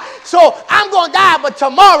going to die. So I'm going to die, but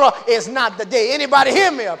tomorrow is not the day. Anybody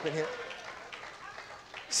hear me up in here?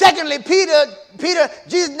 Secondly,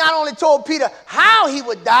 Jesus not only told Peter how he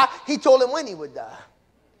would die, he told him when he would die.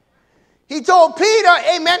 He told Peter,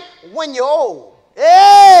 amen, when you're old.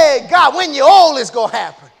 Hey, God, when you're old, it's going to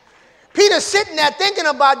happen. Peter's sitting there thinking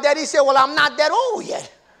about that. He said, well, I'm not that old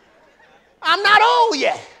yet. I'm not old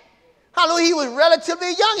yet. Hallelujah. He was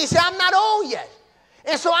relatively young. He said, I'm not old yet.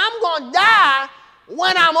 And so I'm going to die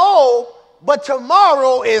when I'm old, but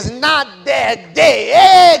tomorrow is not that day.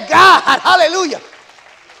 Hey, God, hallelujah.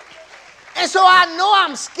 And so I know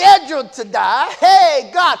I'm scheduled to die.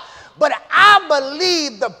 Hey, God, but I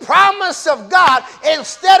believe the promise of God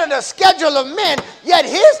instead of the schedule of men, yet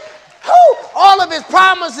all of his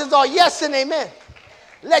promises are yes and amen.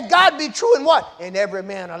 Let God be true and what? And every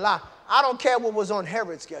man a lie. I don't care what was on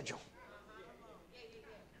Herod's schedule.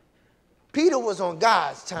 Peter was on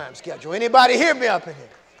God's time schedule. Anybody hear me up in here?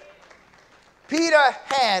 Peter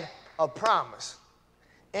had a promise,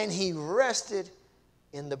 and he rested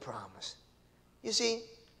in the promise. You see,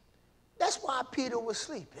 that's why Peter was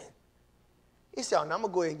sleeping. He said, oh, no, I'm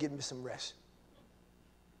going to go ahead and get me some rest.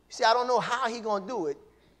 You see, I don't know how he's going to do it.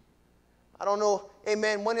 I don't know,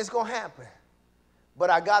 amen, when it's going to happen. But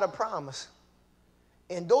I got a promise.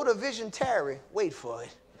 And though the vision tarry, wait for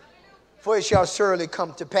it. For it shall surely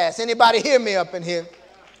come to pass. Anybody hear me up in here?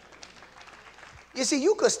 You see,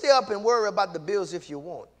 you could stay up and worry about the bills if you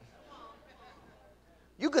want.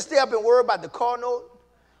 You could stay up and worry about the car note.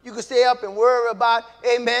 You could stay up and worry about,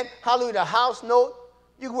 amen, hallelujah, the house note.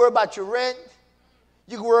 You could worry about your rent.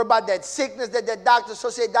 You could worry about that sickness that doctor so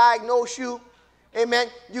say diagnosed you. Amen.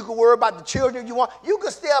 You could worry about the children you want. You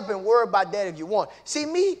could stay up and worry about that if you want. See,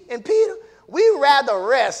 me and Peter, we rather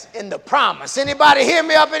rest in the promise. Anybody hear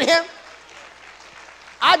me up in here?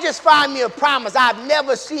 I just find me a promise. I've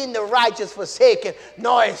never seen the righteous forsaken,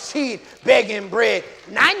 nor his seed begging bread.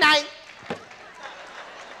 Night, night.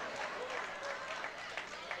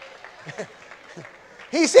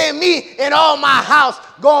 He said, me and all my house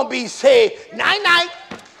gonna be saved. Night, night.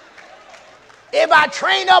 If I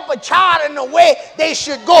train up a child in the way they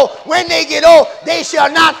should go, when they get old, they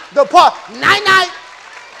shall not depart. Night, night.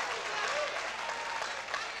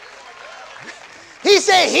 He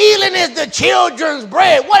said, healing is the children's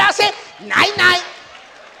bread. What I said? Night, night.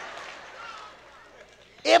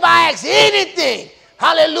 If I ask anything,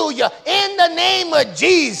 hallelujah, in the name of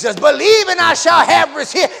Jesus, believing I shall have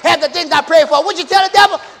received, have the things I pray for. Would you tell the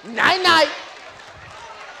devil? Night, night.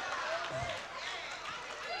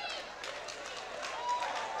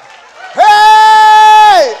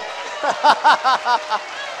 Hey!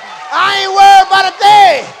 I ain't worried about a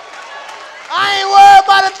thing. I ain't worried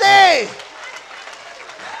about a thing.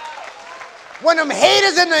 When them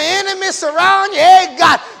haters and the enemy surround you, hey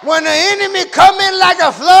God, when the enemy come in like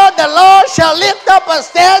a flood, the Lord shall lift up a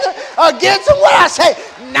standard against them. What I say?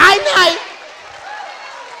 Night, night.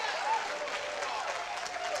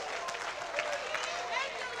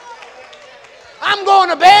 I'm going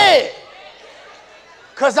to bed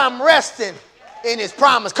because I'm resting in his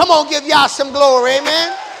promise. Come on, give y'all some glory,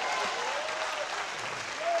 amen.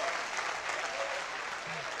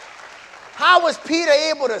 How was Peter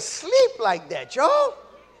able to sleep like that, y'all?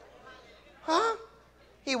 Huh?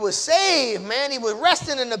 He was saved, man. He was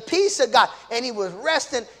resting in the peace of God. And he was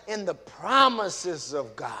resting in the promises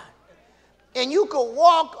of God. And you could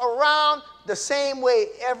walk around the same way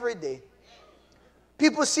every day.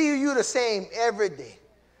 People see you the same every day.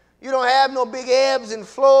 You don't have no big ebbs and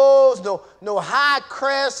flows, no high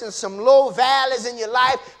crests and some low valleys in your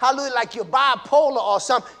life. Hallelujah, like you're bipolar or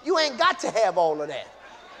something. You ain't got to have all of that.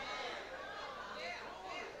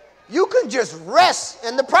 You can just rest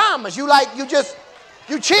in the promise. You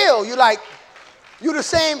chill. You the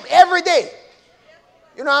same every day.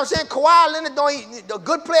 You know what I'm saying? Kawhi Leonard a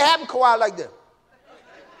good play happen Kawhi like that.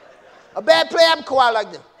 A bad play happen Kawhi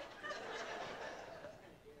like that.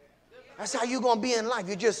 That's how you're going to be in life.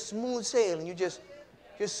 You're just smooth sailing. You're just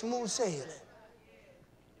smooth sailing.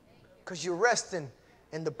 Because you're resting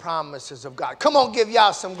in the promises of God. Come on, give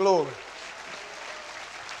y'all some glory.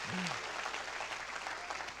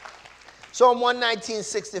 Psalm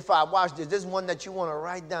 119:65. Watch this. This is one that you want to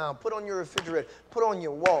write down. Put on your refrigerator. Put on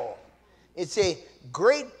your wall. It says,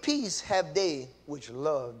 great peace have they which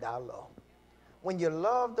love thy law. When you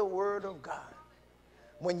love the word of God,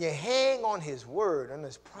 when you hang on his word and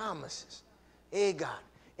his promises, God,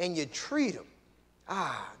 and you treat him,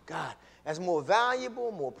 God, as more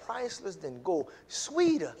valuable, more priceless than gold,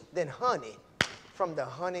 sweeter than honey from the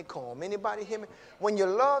honeycomb. Anybody hear me? When you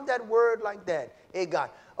love that word like that,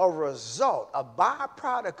 God, a result, a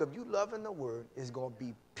byproduct of you loving the word is going to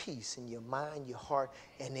be peace in your mind, your heart,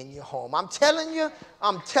 and in your home. I'm telling you,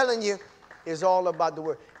 it's all about the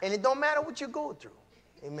word. And it don't matter what you go through.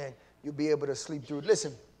 Amen. You'll be able to sleep through it.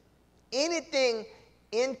 Listen, anything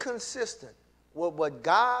inconsistent with what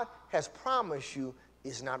God has promised you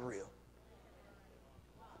is not real.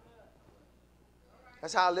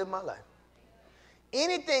 That's how I live my life.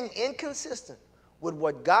 Anything inconsistent with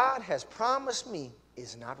what God has promised me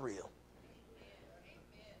is not real.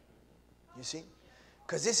 You see?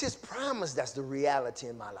 Because it's his promise that's the reality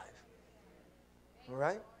in my life. All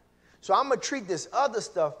right? So I'm going to treat this other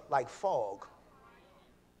stuff like fog.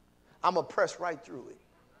 I'm going to press right through it.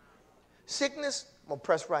 Sickness, I'm going to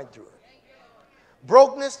press right through it.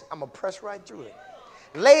 Brokenness, I'm going to press right through it.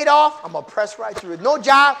 Laid off, I'm going to press right through it. No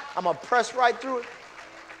job, I'm going to press right through it.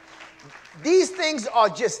 These things are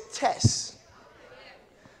just tests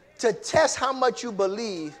to test how much you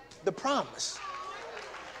believe the promise.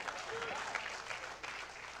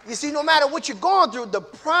 You see, no matter what you're going through, the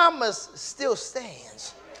promise still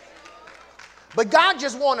stands. But God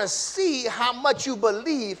just wants to see how much you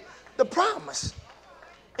believe the promise.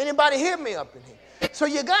 Anybody hear me up in here? So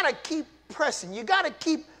you got to keep pressing. You got to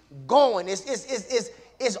keep going.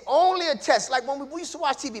 It's only a test. Like when we used to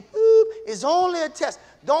watch TV, it's only a test.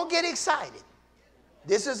 Don't get excited.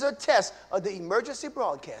 This is a test of the emergency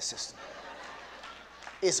broadcast system.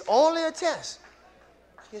 It's only a test.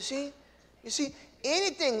 You see? You see,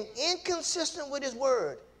 anything inconsistent with his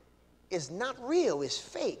word is not real. It's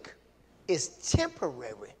fake. It's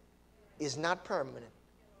temporary. It's not permanent.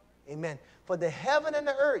 Amen. For the heaven and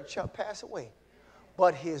the earth shall pass away,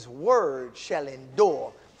 but his word shall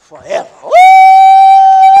endure forever.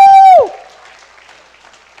 Woo!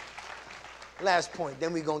 Last point,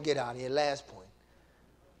 then we're going to get out of here. Last point.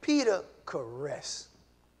 Peter could rest.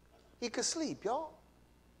 He could sleep, y'all.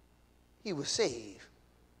 He was saved.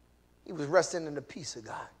 He was resting in the peace of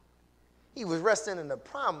God. He was resting in the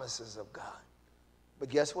promises of God. But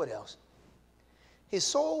guess what else? His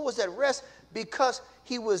soul was at rest because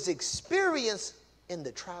he was experienced in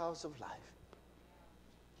the trials of life.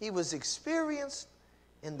 He was experienced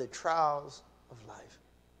in the trials of life.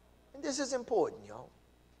 And this is important, y'all.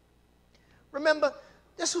 Remember,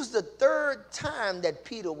 this was the third time that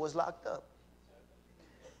Peter was locked up.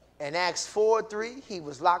 In Acts 4:3, he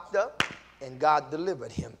was locked up and God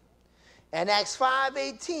delivered him. In Acts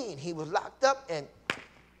 5:18, he was locked up and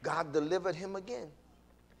God delivered him again.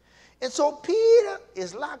 And so Peter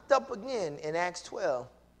is locked up again in Acts 12.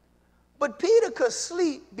 But Peter could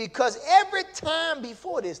sleep because every time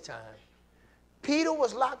before this time, Peter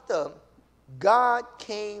was locked up, God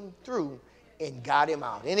came through and got him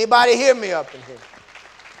out. Anybody hear me up in here?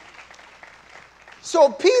 So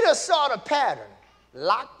Peter saw the pattern.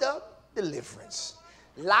 Locked up, deliverance.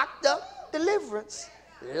 Locked up, deliverance.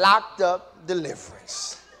 Locked up,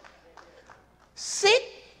 deliverance. Sick,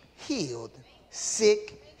 healed.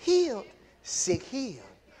 Sick, healed. Sick, healed.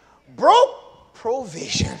 Broke,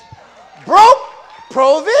 provision. Broke,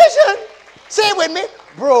 provision. Say it with me.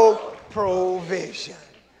 Broke, provision.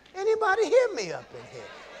 Anybody hear me up in here?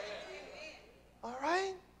 All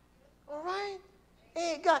right? All right?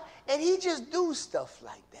 Hey, God. And he just do stuff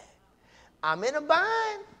like that. I'm in a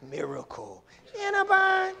bind, miracle. In a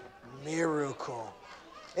bind, miracle.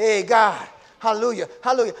 Hey, God. Hallelujah.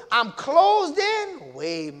 Hallelujah. I'm closed in,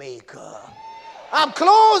 way maker. I'm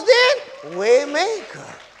closed in, way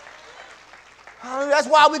maker. That's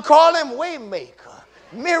why we call him way maker,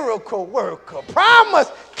 miracle worker, promise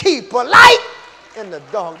keeper, light in the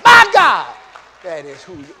dark. My God, that is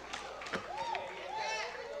who you are.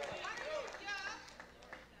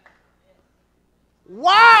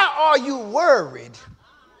 Why are you worried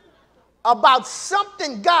about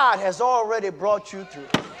something God has already brought you through?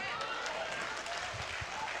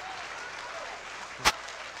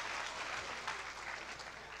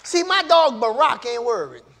 See, my dog Barack ain't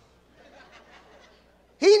worried.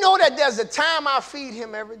 He know that there's a time I feed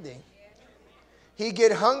him every day. He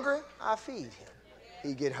get hungry, I feed him.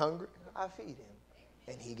 He get hungry, I feed him.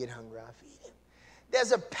 And he get hungry, I feed him.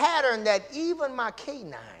 There's a pattern that even my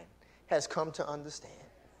canine has come to understand.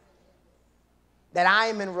 That I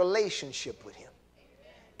am in relationship with him.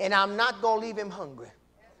 And I'm not going to leave him hungry.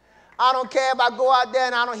 I don't care if I go out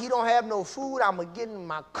there and he don't have no food. I'm going to get in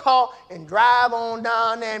my car and drive on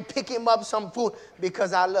down there and pick him up some food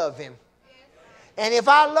because I love him. And if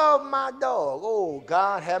I love my dog, oh,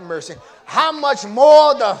 God have mercy, how much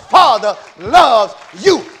more the Father loves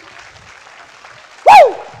you.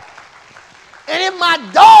 Woo! And if my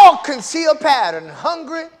dog can see a pattern,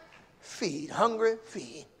 hungry, feed, hungry,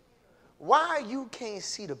 feed. Why you can't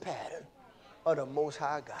see the pattern of the Most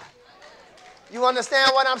High God? You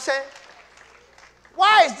understand what I'm saying?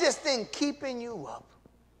 Why is this thing keeping you up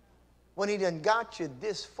when he done got you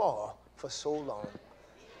this far for so long?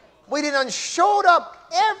 We done showed up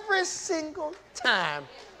every single time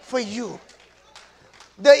for you.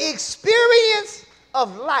 The experience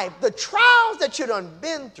of life, the trials that you done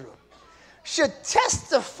been through should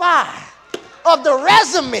testify of the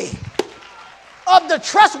resume, of the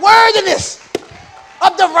trustworthiness,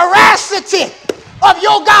 of the veracity of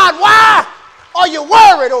your God. Why are you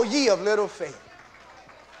worried, O ye of little faith?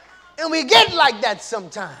 And we get like that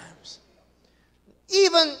sometimes.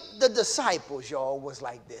 Even the disciples, y'all, was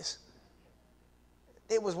like this.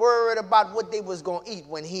 They was worried about what they was going to eat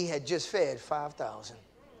when he had just fed 5,000.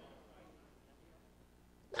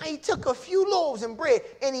 Now, he took a few loaves and bread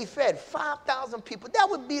and he fed 5,000 people. That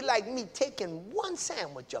would be like me taking one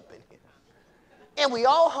sandwich up in here. And we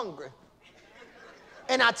all hungry.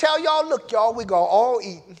 And I tell y'all, look, y'all, we going to all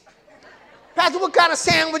eat. Pastor, what kind of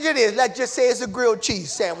sandwich it is? Let's just say it's a grilled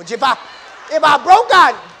cheese sandwich. If I broke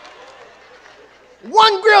out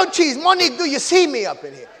one grilled cheese, Monique, do you see me up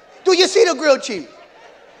in here? Do you see the grilled cheese?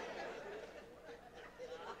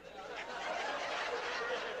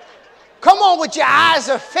 Come on with your eyes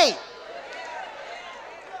of faith.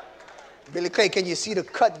 Billy Clay, can you see the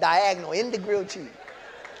cut diagonal in the grilled cheese?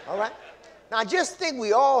 All right? Now just think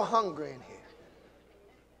we all hungry in here.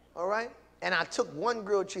 All right? And I took one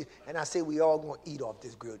grilled cheese and I said we all going to eat off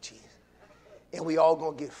this grilled cheese. And we all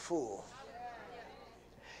going to get full.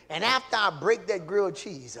 And after I break that grilled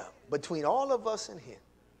cheese up, between all of us in here,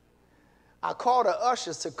 I called the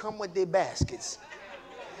ushers to come with their baskets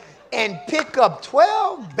and pick up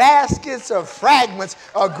 12 baskets of fragments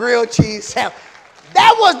of grilled cheese sandwich.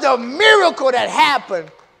 That was the miracle that happened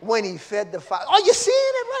when he fed the 5,000. Are you seeing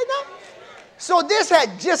it right now? So this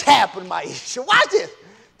had just happened, Maisha. Watch this.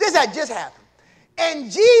 This had just happened.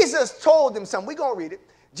 And Jesus told them something. We're going to read it.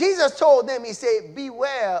 Jesus told them, he said,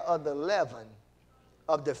 beware of the leaven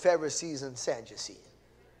of the Pharisees and Sadducees.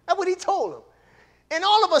 That's what he told them. And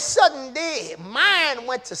all of a sudden, their mind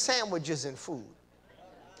went to sandwiches and food.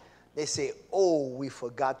 They say, oh, we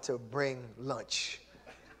forgot to bring lunch.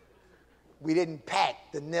 We didn't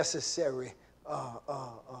pack the necessary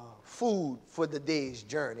food for the day's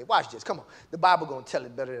journey. Watch this. Come on. The Bible going to tell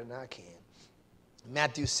it better than I can.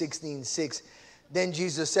 Matthew 16:6. Then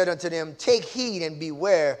Jesus said unto them, take heed and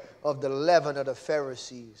beware of the leaven of the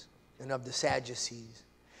Pharisees and of the Sadducees.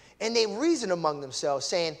 And they reasoned among themselves,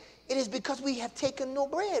 saying, it is because we have taken no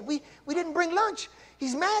bread. We didn't bring lunch.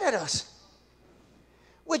 He's mad at us.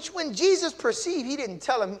 Which when Jesus perceived, he didn't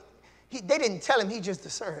tell them, they didn't tell him, he just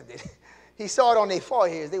discerned it. He saw it on their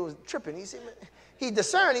foreheads. They was tripping. He said, he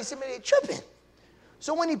discerned, he said, man, they're tripping.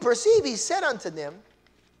 So when he perceived, he said unto them,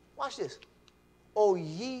 watch this, O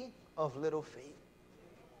ye of little faith.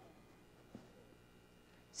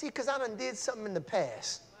 See, because I done did something in the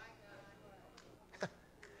past.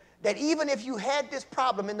 That even if you had this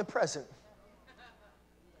problem in the present,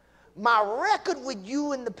 my record with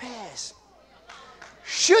you in the past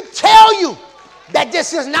should tell you that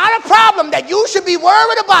this is not a problem that you should be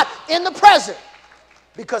worried about in the present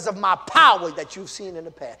because of my power that you've seen in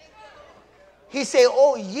the past. He said,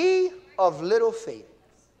 O ye of little faith,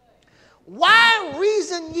 why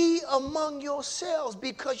reason ye among yourselves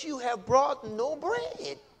because you have brought no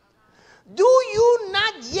bread? Do you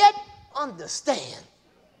not yet understand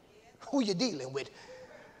who you're dealing with?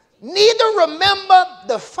 Neither remember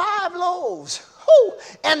the 5 loaves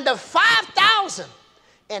and the 5,000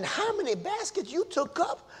 and how many baskets you took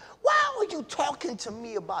up? Why are you talking to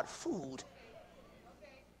me about food?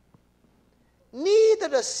 Neither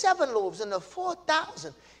the 7 loaves and the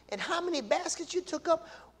 4,000 and how many baskets you took up?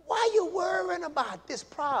 Why are you worrying about this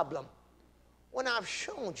problem when I've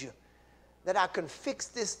shown you that I can fix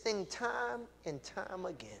this thing time and time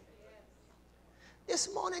again?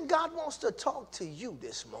 This morning, God wants to talk to you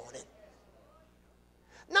this morning.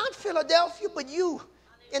 Not Philadelphia, but you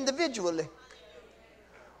individually.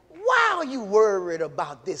 Why are you worried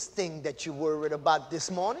about this thing that you worried about this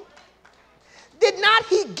morning? Did not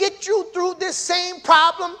he get you through this same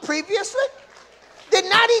problem previously? Did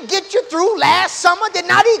not he get you through last summer? Did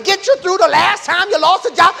not he get you through the last time you lost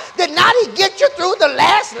a job? Did not he get you through the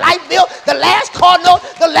last light bill, the last car note,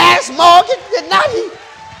 the last mortgage? Did not he?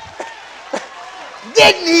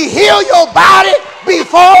 Didn't he heal your body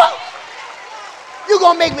before? You're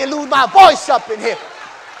going to make me lose my voice up in here.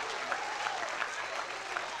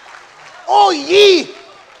 Oh, ye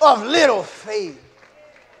of little faith.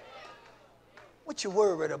 What you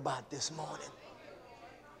worried about this morning?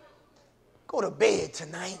 Go to bed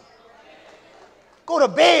tonight. Go to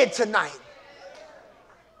bed tonight.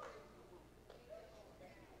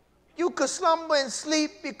 You could slumber and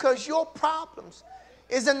sleep because your problems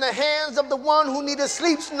is in the hands of the one who neither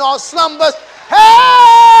sleeps nor slumbers.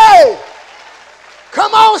 Hey!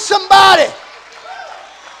 Come on, somebody.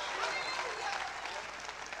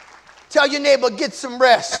 Tell your neighbor, get some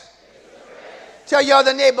rest. Tell your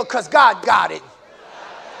other neighbor, because God got it.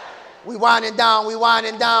 We winding down, we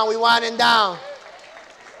winding down, we winding down.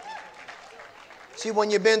 See, when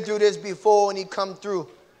you've been through this before and he come through,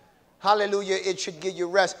 hallelujah, it should give you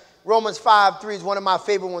rest. Romans 5:3 is one of my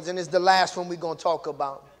favorite ones, and it's the last one we're going to talk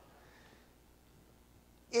about.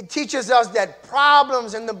 It teaches us that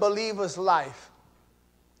problems in the believer's life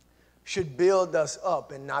should build us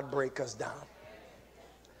up and not break us down.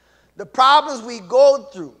 The problems we go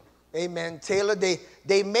through, amen, Taylor,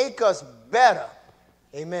 they make us better.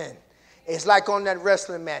 Amen. It's like on that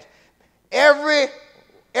wrestling match. Every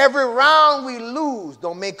round we lose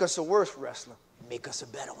don't make us a worse wrestler. Make us a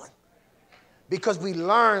better one. Because we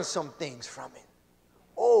learn some things from it.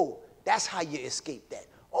 Oh, that's how you escape that.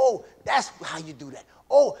 Oh, that's how you do that.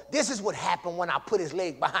 Oh, this is what happened when I put his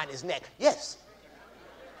leg behind his neck. Yes.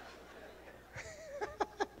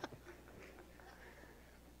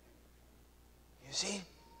 You see?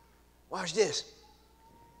 Watch this.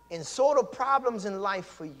 And so the problems in life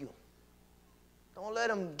for you, don't let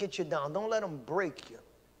them get you down. Don't let them break you.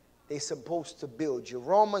 They're supposed to build you.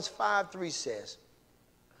 Romans 5:3 says,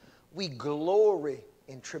 we glory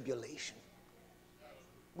in tribulation.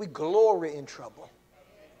 We glory in trouble.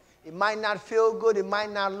 It might not feel good. It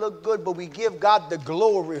might not look good, but we give God the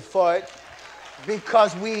glory for it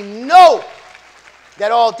because we know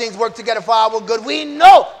that all things work together for our good. We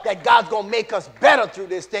know that God's going to make us better through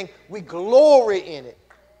this thing. We glory in it.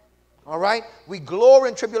 All right? We glory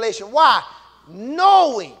in tribulation. Why?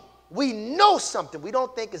 Knowing. We know something. We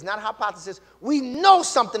don't think it's not a hypothesis. We know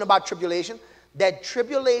something about tribulation. That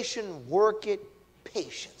tribulation worketh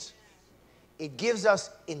patience. It gives us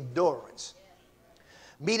endurance.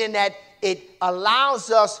 Meaning that it allows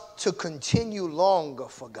us to continue longer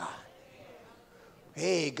for God.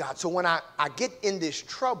 Hey, God. So when I get in this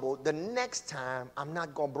trouble, the next time I'm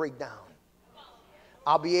not going to break down.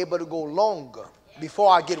 I'll be able to go longer before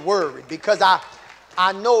I get worried because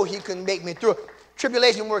I know he can make me through it.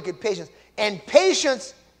 Tribulation worketh patience. And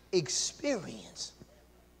patience experience.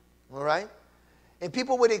 All right? And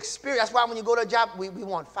people with experience, that's why when you go to a job, we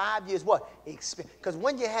want 5 years what? Because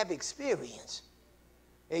when you have experience,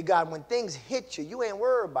 hey, God, when things hit you, you ain't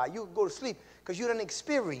worried about it. You can go to sleep because you done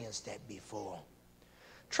experienced that before.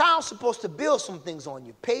 Trial's supposed to build some things on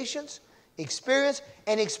you. Patience, experience,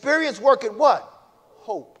 and experience work at what?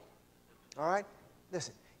 Hope. All right?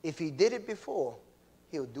 Listen, if he did it before,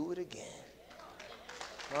 he'll do it again.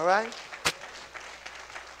 All right?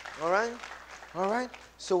 All right? All right?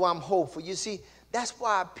 So I'm hopeful. You see, that's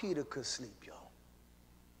why Peter could sleep, y'all.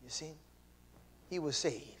 You see? He was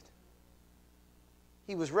saved.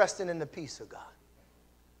 He was resting in the peace of God.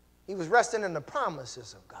 He was resting in the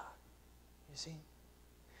promises of God. You see?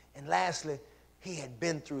 And lastly, he had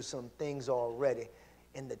been through some things already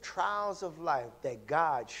in the trials of life that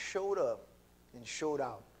God showed up and showed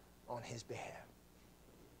out on his behalf.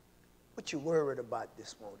 What you worried about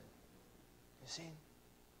this morning? You see?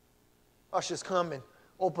 Ushers, come and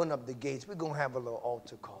open up the gates. We're going to have a little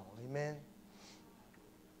altar call. Amen?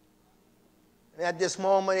 And at this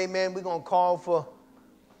moment, amen, we're going to call for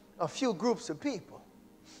a few groups of people.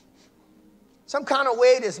 Some kind of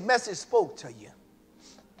way this message spoke to you.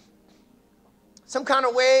 Some kind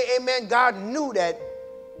of way, amen, God knew that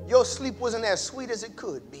your sleep wasn't as sweet as it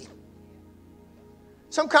could be.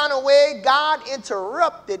 Some kind of way, God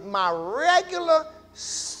interrupted my regular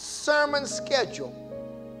sermon schedule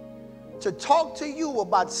to talk to you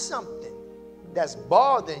about something that's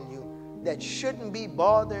bothering you that shouldn't be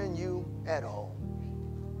bothering you at all.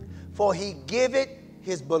 For he giveth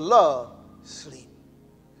his beloved sleep.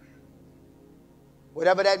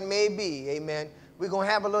 Whatever that may be, amen, we're going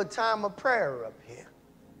to have a little time of prayer up here.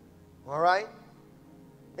 All right?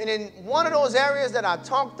 And in one of those areas that I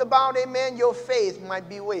talked about, amen, your faith might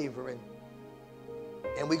be wavering.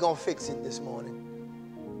 And we're going to fix it this morning.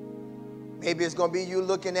 Maybe it's going to be you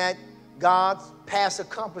looking at God's past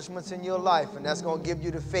accomplishments in your life, and that's going to give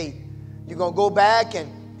you the faith. You're going to go back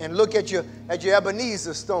and look at your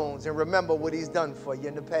Ebenezer stones and remember what he's done for you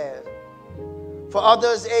in the past. For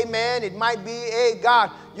others, amen, it might be, hey,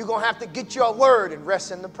 God, you're going to have to get your word and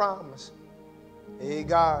rest in the promise. Hey,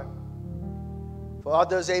 God. For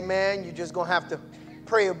others, amen, you're just going to have to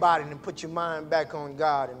pray about it and put your mind back on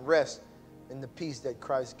God and rest in the peace that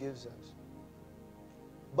Christ gives us.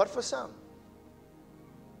 But for some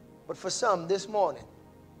this morning,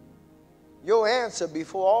 your answer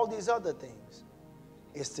before all these other things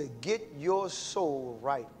is to get your soul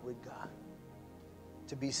right with God,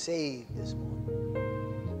 to be saved this morning.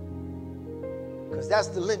 Because that's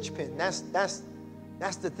the linchpin. That's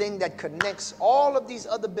the thing that connects all of these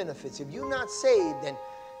other benefits. If you're not saved, then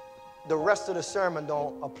the rest of the sermon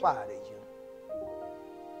don't apply to you.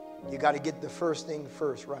 You got to get the first thing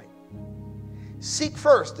first right. Seek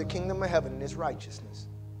first the kingdom of heaven and his righteousness.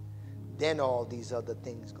 Then all these other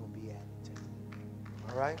things going to be added to you.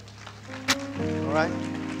 All right? All right?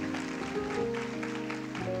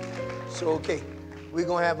 So, okay, we're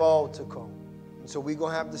going to have all to come. And so we're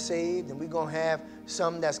going to have the saved, and we're going to have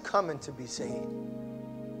some that's coming to be saved.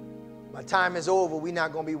 By the time is over, we're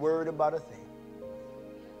not going to be worried about a thing.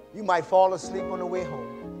 You might fall asleep on the way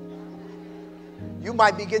home. You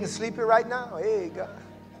might be getting sleepy right now. Hey, God.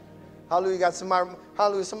 Hallelujah. Got somebody,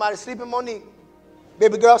 hallelujah, somebody sleeping, Monique.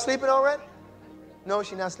 Baby girl sleeping already? No,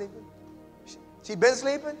 she's not sleeping. She been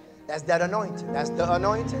sleeping? That's that anointing. That's the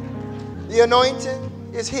anointing. The anointing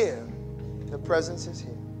is here. The presence is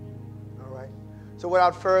here. All right. So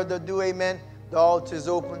without further ado, amen, the altar is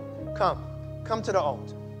open. Come to the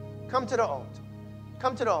altar. Come to the altar.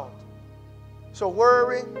 Come to the altar. So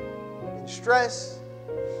worry and stress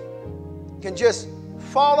can just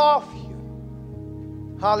fall off you.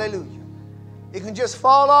 Hallelujah. It can just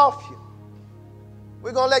fall off you.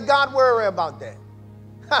 We're going to let God worry about that.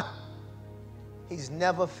 Ha! He's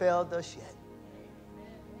never failed us yet.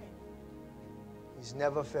 He's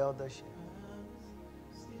never failed us yet.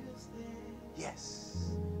 Yes.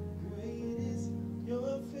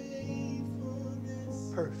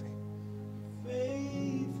 Perfect.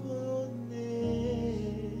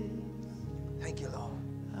 Thank you, Lord.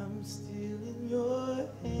 I'm still in your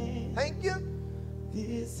hands. Thank you.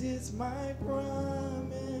 This is my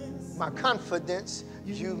promise. My confidence.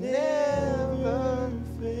 You never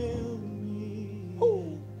failed me.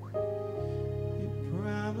 Ooh. Your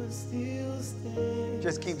promise still stands.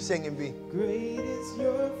 Just keep singing, B. Great is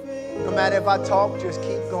your faith. No matter if I talk, just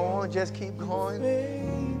keep going. Just keep going.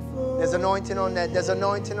 There's anointing on that. There's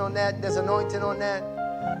anointing on that. There's anointing on that.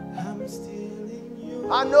 I'm still in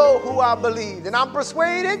your I know who I believe, and I'm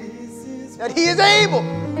persuaded that he is able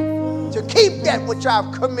to keep that which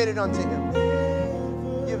I've committed unto him.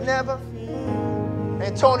 You've never,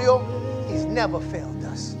 Antonio, he's never failed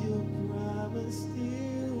us.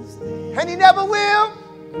 And he never will.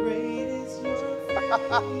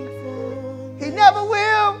 He never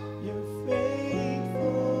will.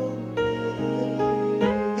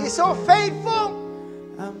 He's so faithful.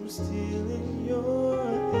 I'm still in your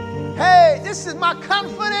hands. Hey, this is my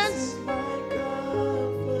confidence.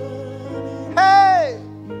 Hey.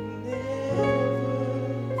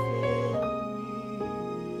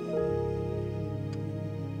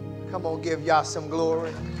 Come on, give y'all some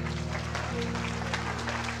glory.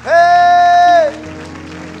 Hey,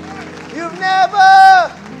 you've never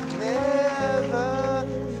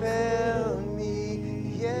failed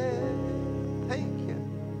me yet. Thank you.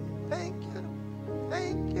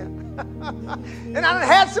 And I done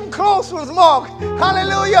had some close ones, Mark.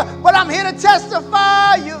 Hallelujah. But I'm here to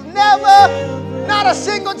testify. You've never, not a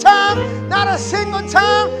single time,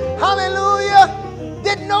 hallelujah.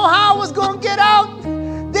 Didn't know how I was going to get out.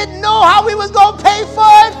 Didn't know how we was going to pay for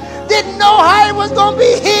it. Didn't know how it was going to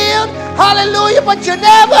be healed. Hallelujah. But you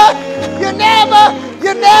never,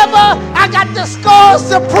 I got the scars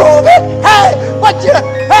to prove it.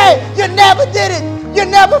 You never did it. You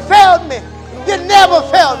never failed me. You never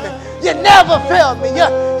failed me. You never failed me.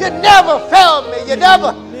 You never failed me. You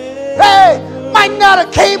never, might not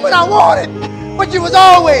have came when I wanted, but you was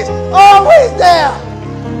always there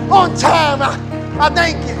on time. I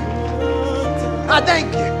thank you. I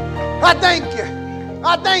thank you. I thank you.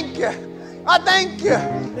 I thank you. I thank you.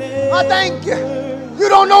 I thank you. You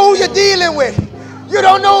don't know who you're dealing with. You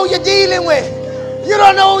don't know who you're dealing with. You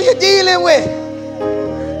don't know who you're dealing with.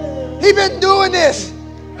 He's been doing this,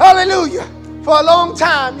 hallelujah, for a long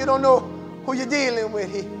time. You don't know who you're dealing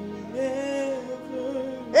with.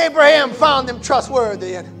 Abraham found him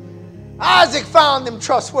trustworthy, and Isaac found him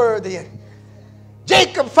trustworthy, and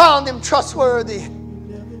Jacob found him trustworthy,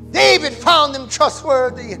 and David found him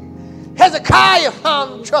trustworthy, and Hezekiah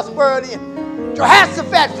found him trustworthy, and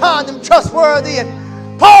Jehoshaphat found him trustworthy,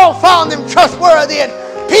 and Paul found him trustworthy, and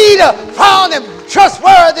Peter found him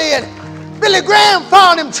trustworthy, and Billy Graham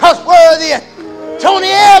found him trustworthy, and Tony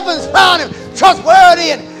Evans found him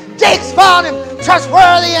trustworthy, and Jakes found him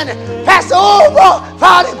trustworthy, and Pastor Omar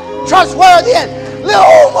found him trustworthy, and Lil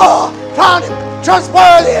Omar found him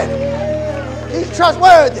trustworthy, and he's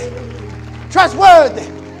trustworthy, trustworthy,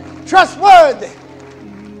 trustworthy,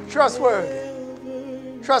 trustworthy,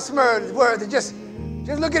 trustworthy. Just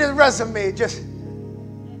look at his resume. Just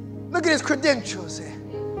look at his credentials.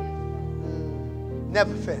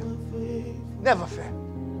 Never fail. Never fail.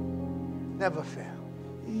 Never fail.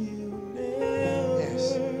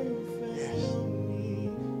 Yes. Yes.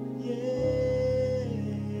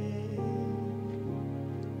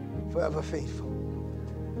 Forever faithful.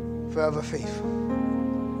 Forever faithful.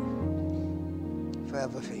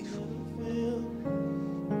 Forever faithful.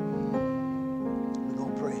 We're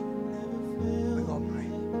going to pray. We're going to pray.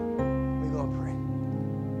 We're going to pray.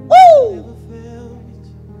 Woo!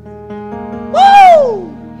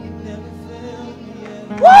 Woo!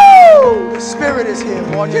 Woo! The Spirit is here,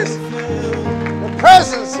 boy. Just the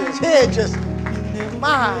presence is here. Just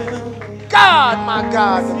my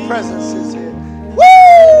God, the presence is here. Woo!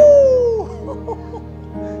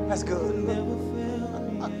 That's good.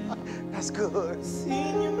 That's good. He's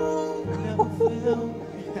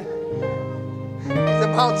a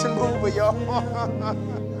mountain mover, y'all.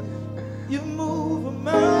 You move a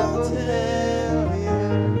mountain.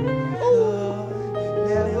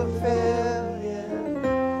 Never fail, yeah.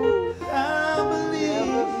 I believe.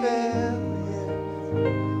 Never fail, yeah.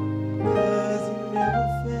 'Cause you never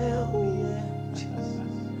fail me yet. Jesus.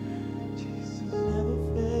 You never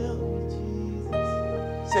fail me,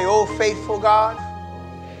 Jesus. Say, oh, faithful God,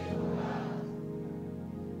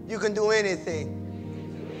 you can do anything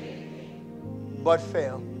but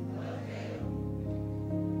fail.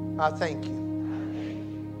 I thank you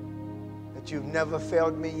that you've never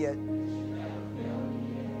failed me yet.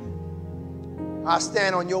 I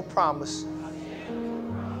stand on your promise.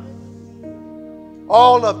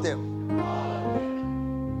 All of them.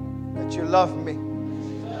 That you love me.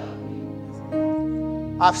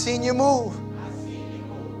 I've seen you move.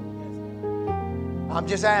 I'm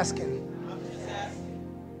just asking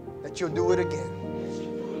that you'll do it again.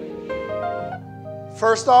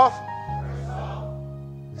 First off,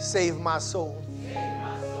 save my soul.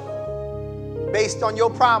 Based on your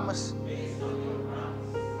promise.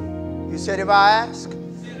 You said if I ask,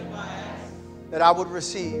 that I would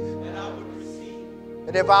receive.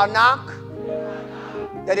 That if I knock,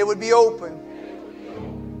 that it would be open.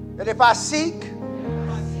 That if I seek,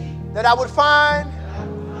 that I would find.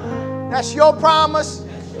 That's your promise.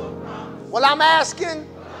 Well, I'm asking,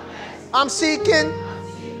 I'm seeking,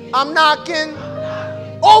 I'm knocking.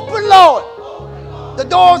 Open, Lord, the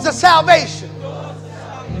doors of salvation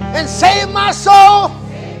and save my soul.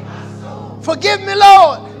 Forgive me,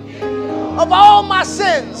 Lord, of all my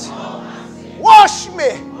sins. Wash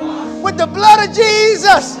me with the blood of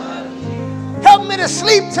Jesus. Help me to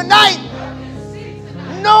sleep tonight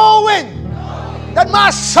knowing that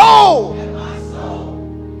my soul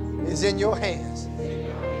is in your hands.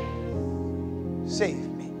 Save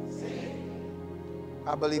me.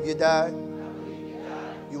 I believe you died,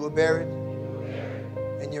 you were buried,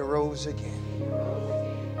 and you rose again.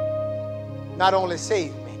 Not only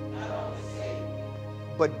save me,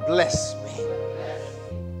 but bless me.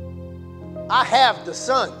 I have the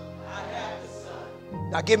Son.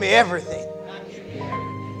 Now give me everything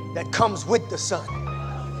that comes with the Son.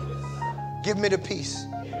 Give me the peace.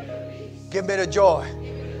 Give me the joy.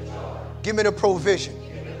 Give me the provision,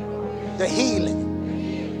 the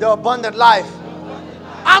healing, the abundant life.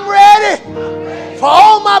 I'm ready for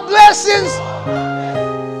all my blessings.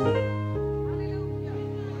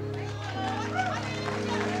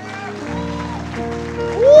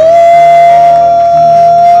 Woo!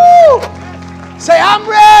 Say, I'm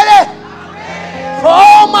ready for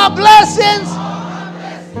all my blessings.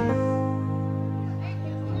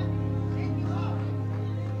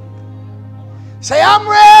 Say, I'm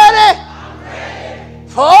ready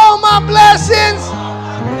for all my blessings.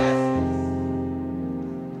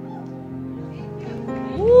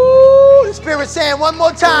 Woo! The Spirit saying one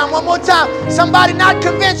more time, one more time. Somebody not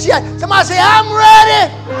convinced yet. Somebody say, I'm ready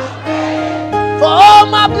for all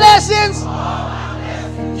my blessings.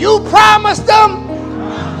 You promised them,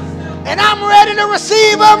 and I'm ready to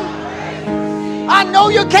receive them. I know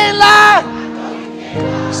you can't lie.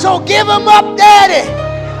 So give them up, Daddy.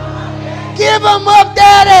 Give them up,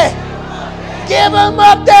 Daddy. Give them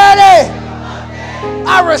up, Daddy.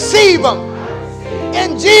 I receive them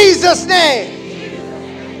in Jesus' name.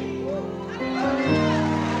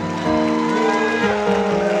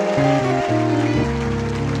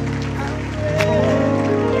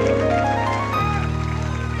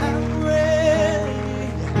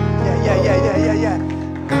 Yeah.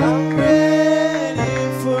 I'm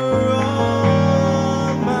ready for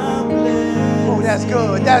all my blessings. Oh, that's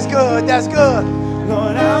good. That's good. That's good.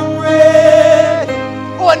 Lord, I'm ready.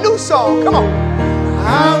 Oh, a new song. Come on.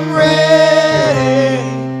 I'm ready.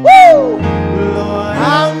 Woo! Lord,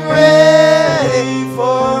 I'm ready for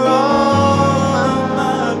all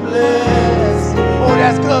my blessings. Oh,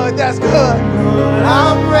 that's good. That's good. Lord,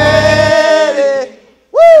 I'm ready.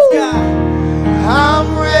 Woo!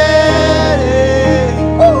 I'm ready.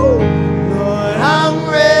 Woo! Lord, I'm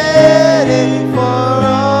ready for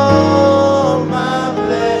all my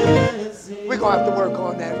blessings. We're going to have to work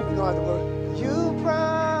on that. We're going to have to work. You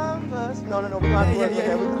promise. No. We're going to have to work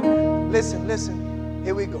on that. Listen.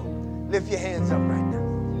 Here we go. Lift your hands up right now.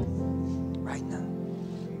 Right now.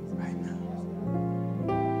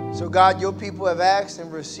 So, God, your people have asked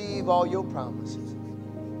and received all your promises.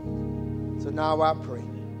 So now I pray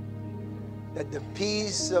that the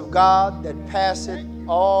peace of God that passeth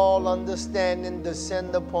all understanding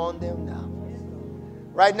descend upon them now.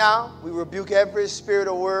 Right now, we rebuke every spirit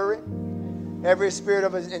of worry, every spirit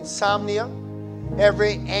of insomnia,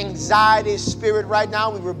 every anxiety spirit right now.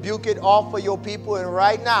 We rebuke it off of your people. And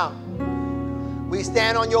right now, we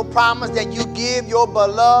stand on your promise that you give your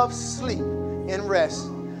beloved sleep and rest.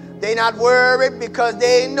 They not worried because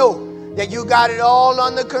they know that you got it all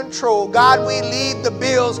under control. God, we leave the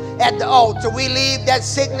bills at the altar. We leave that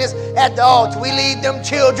sickness at the altar. We leave them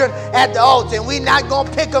children at the altar. And we're not going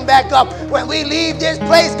to pick them back up. When we leave this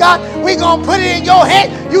place, God, we're going to put it in your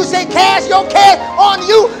hand. You say cast your care on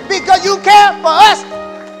you because you care for us.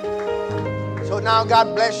 So now,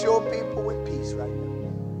 God, bless your people with peace right now.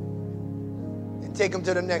 And take them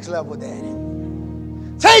to the next level, Daddy.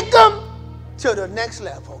 Take them to the next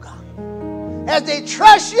level, God. As they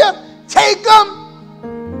trust you, take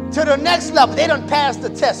them to the next level. They done passed the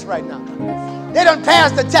test right now. They done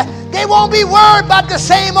passed the test. They won't be worried about the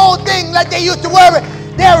same old thing like they used to worry.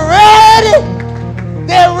 They're ready.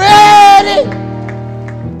 They're ready.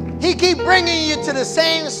 He keep bringing you to the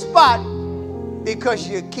same spot because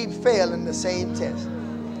you keep failing the same test.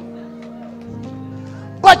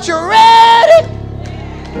 But you're ready.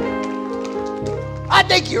 I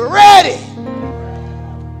think you're ready.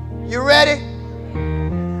 You ready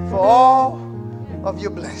for all of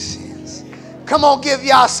your blessings? Come on, give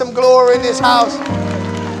y'all some glory in this house.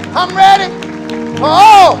 I'm ready for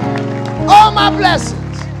all my blessings.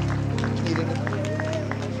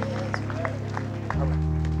 All right.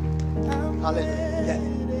 Hallelujah.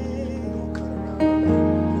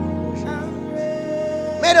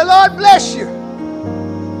 May the Lord bless you.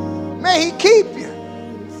 May he keep you.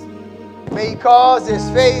 May he cause his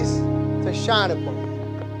face to shine upon you.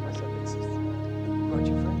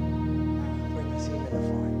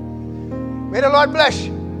 May the Lord bless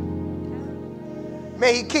you.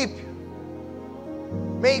 May he keep you.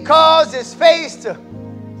 May he cause his face to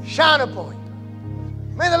shine upon you.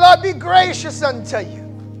 May the Lord be gracious unto you.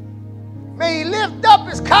 May he lift up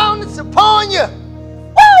his countenance upon you.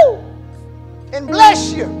 Woo! And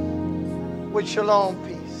bless you with shalom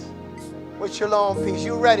peace. With shalom peace.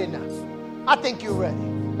 You ready now? I think you're ready.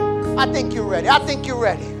 I think you're ready. I think you're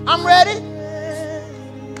ready. I'm ready.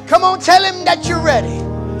 Come on, tell him that you're ready.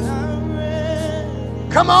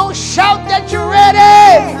 Come on, shout that you're ready.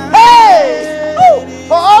 Hey! Woo!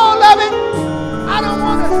 For all of it, I don't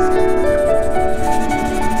want to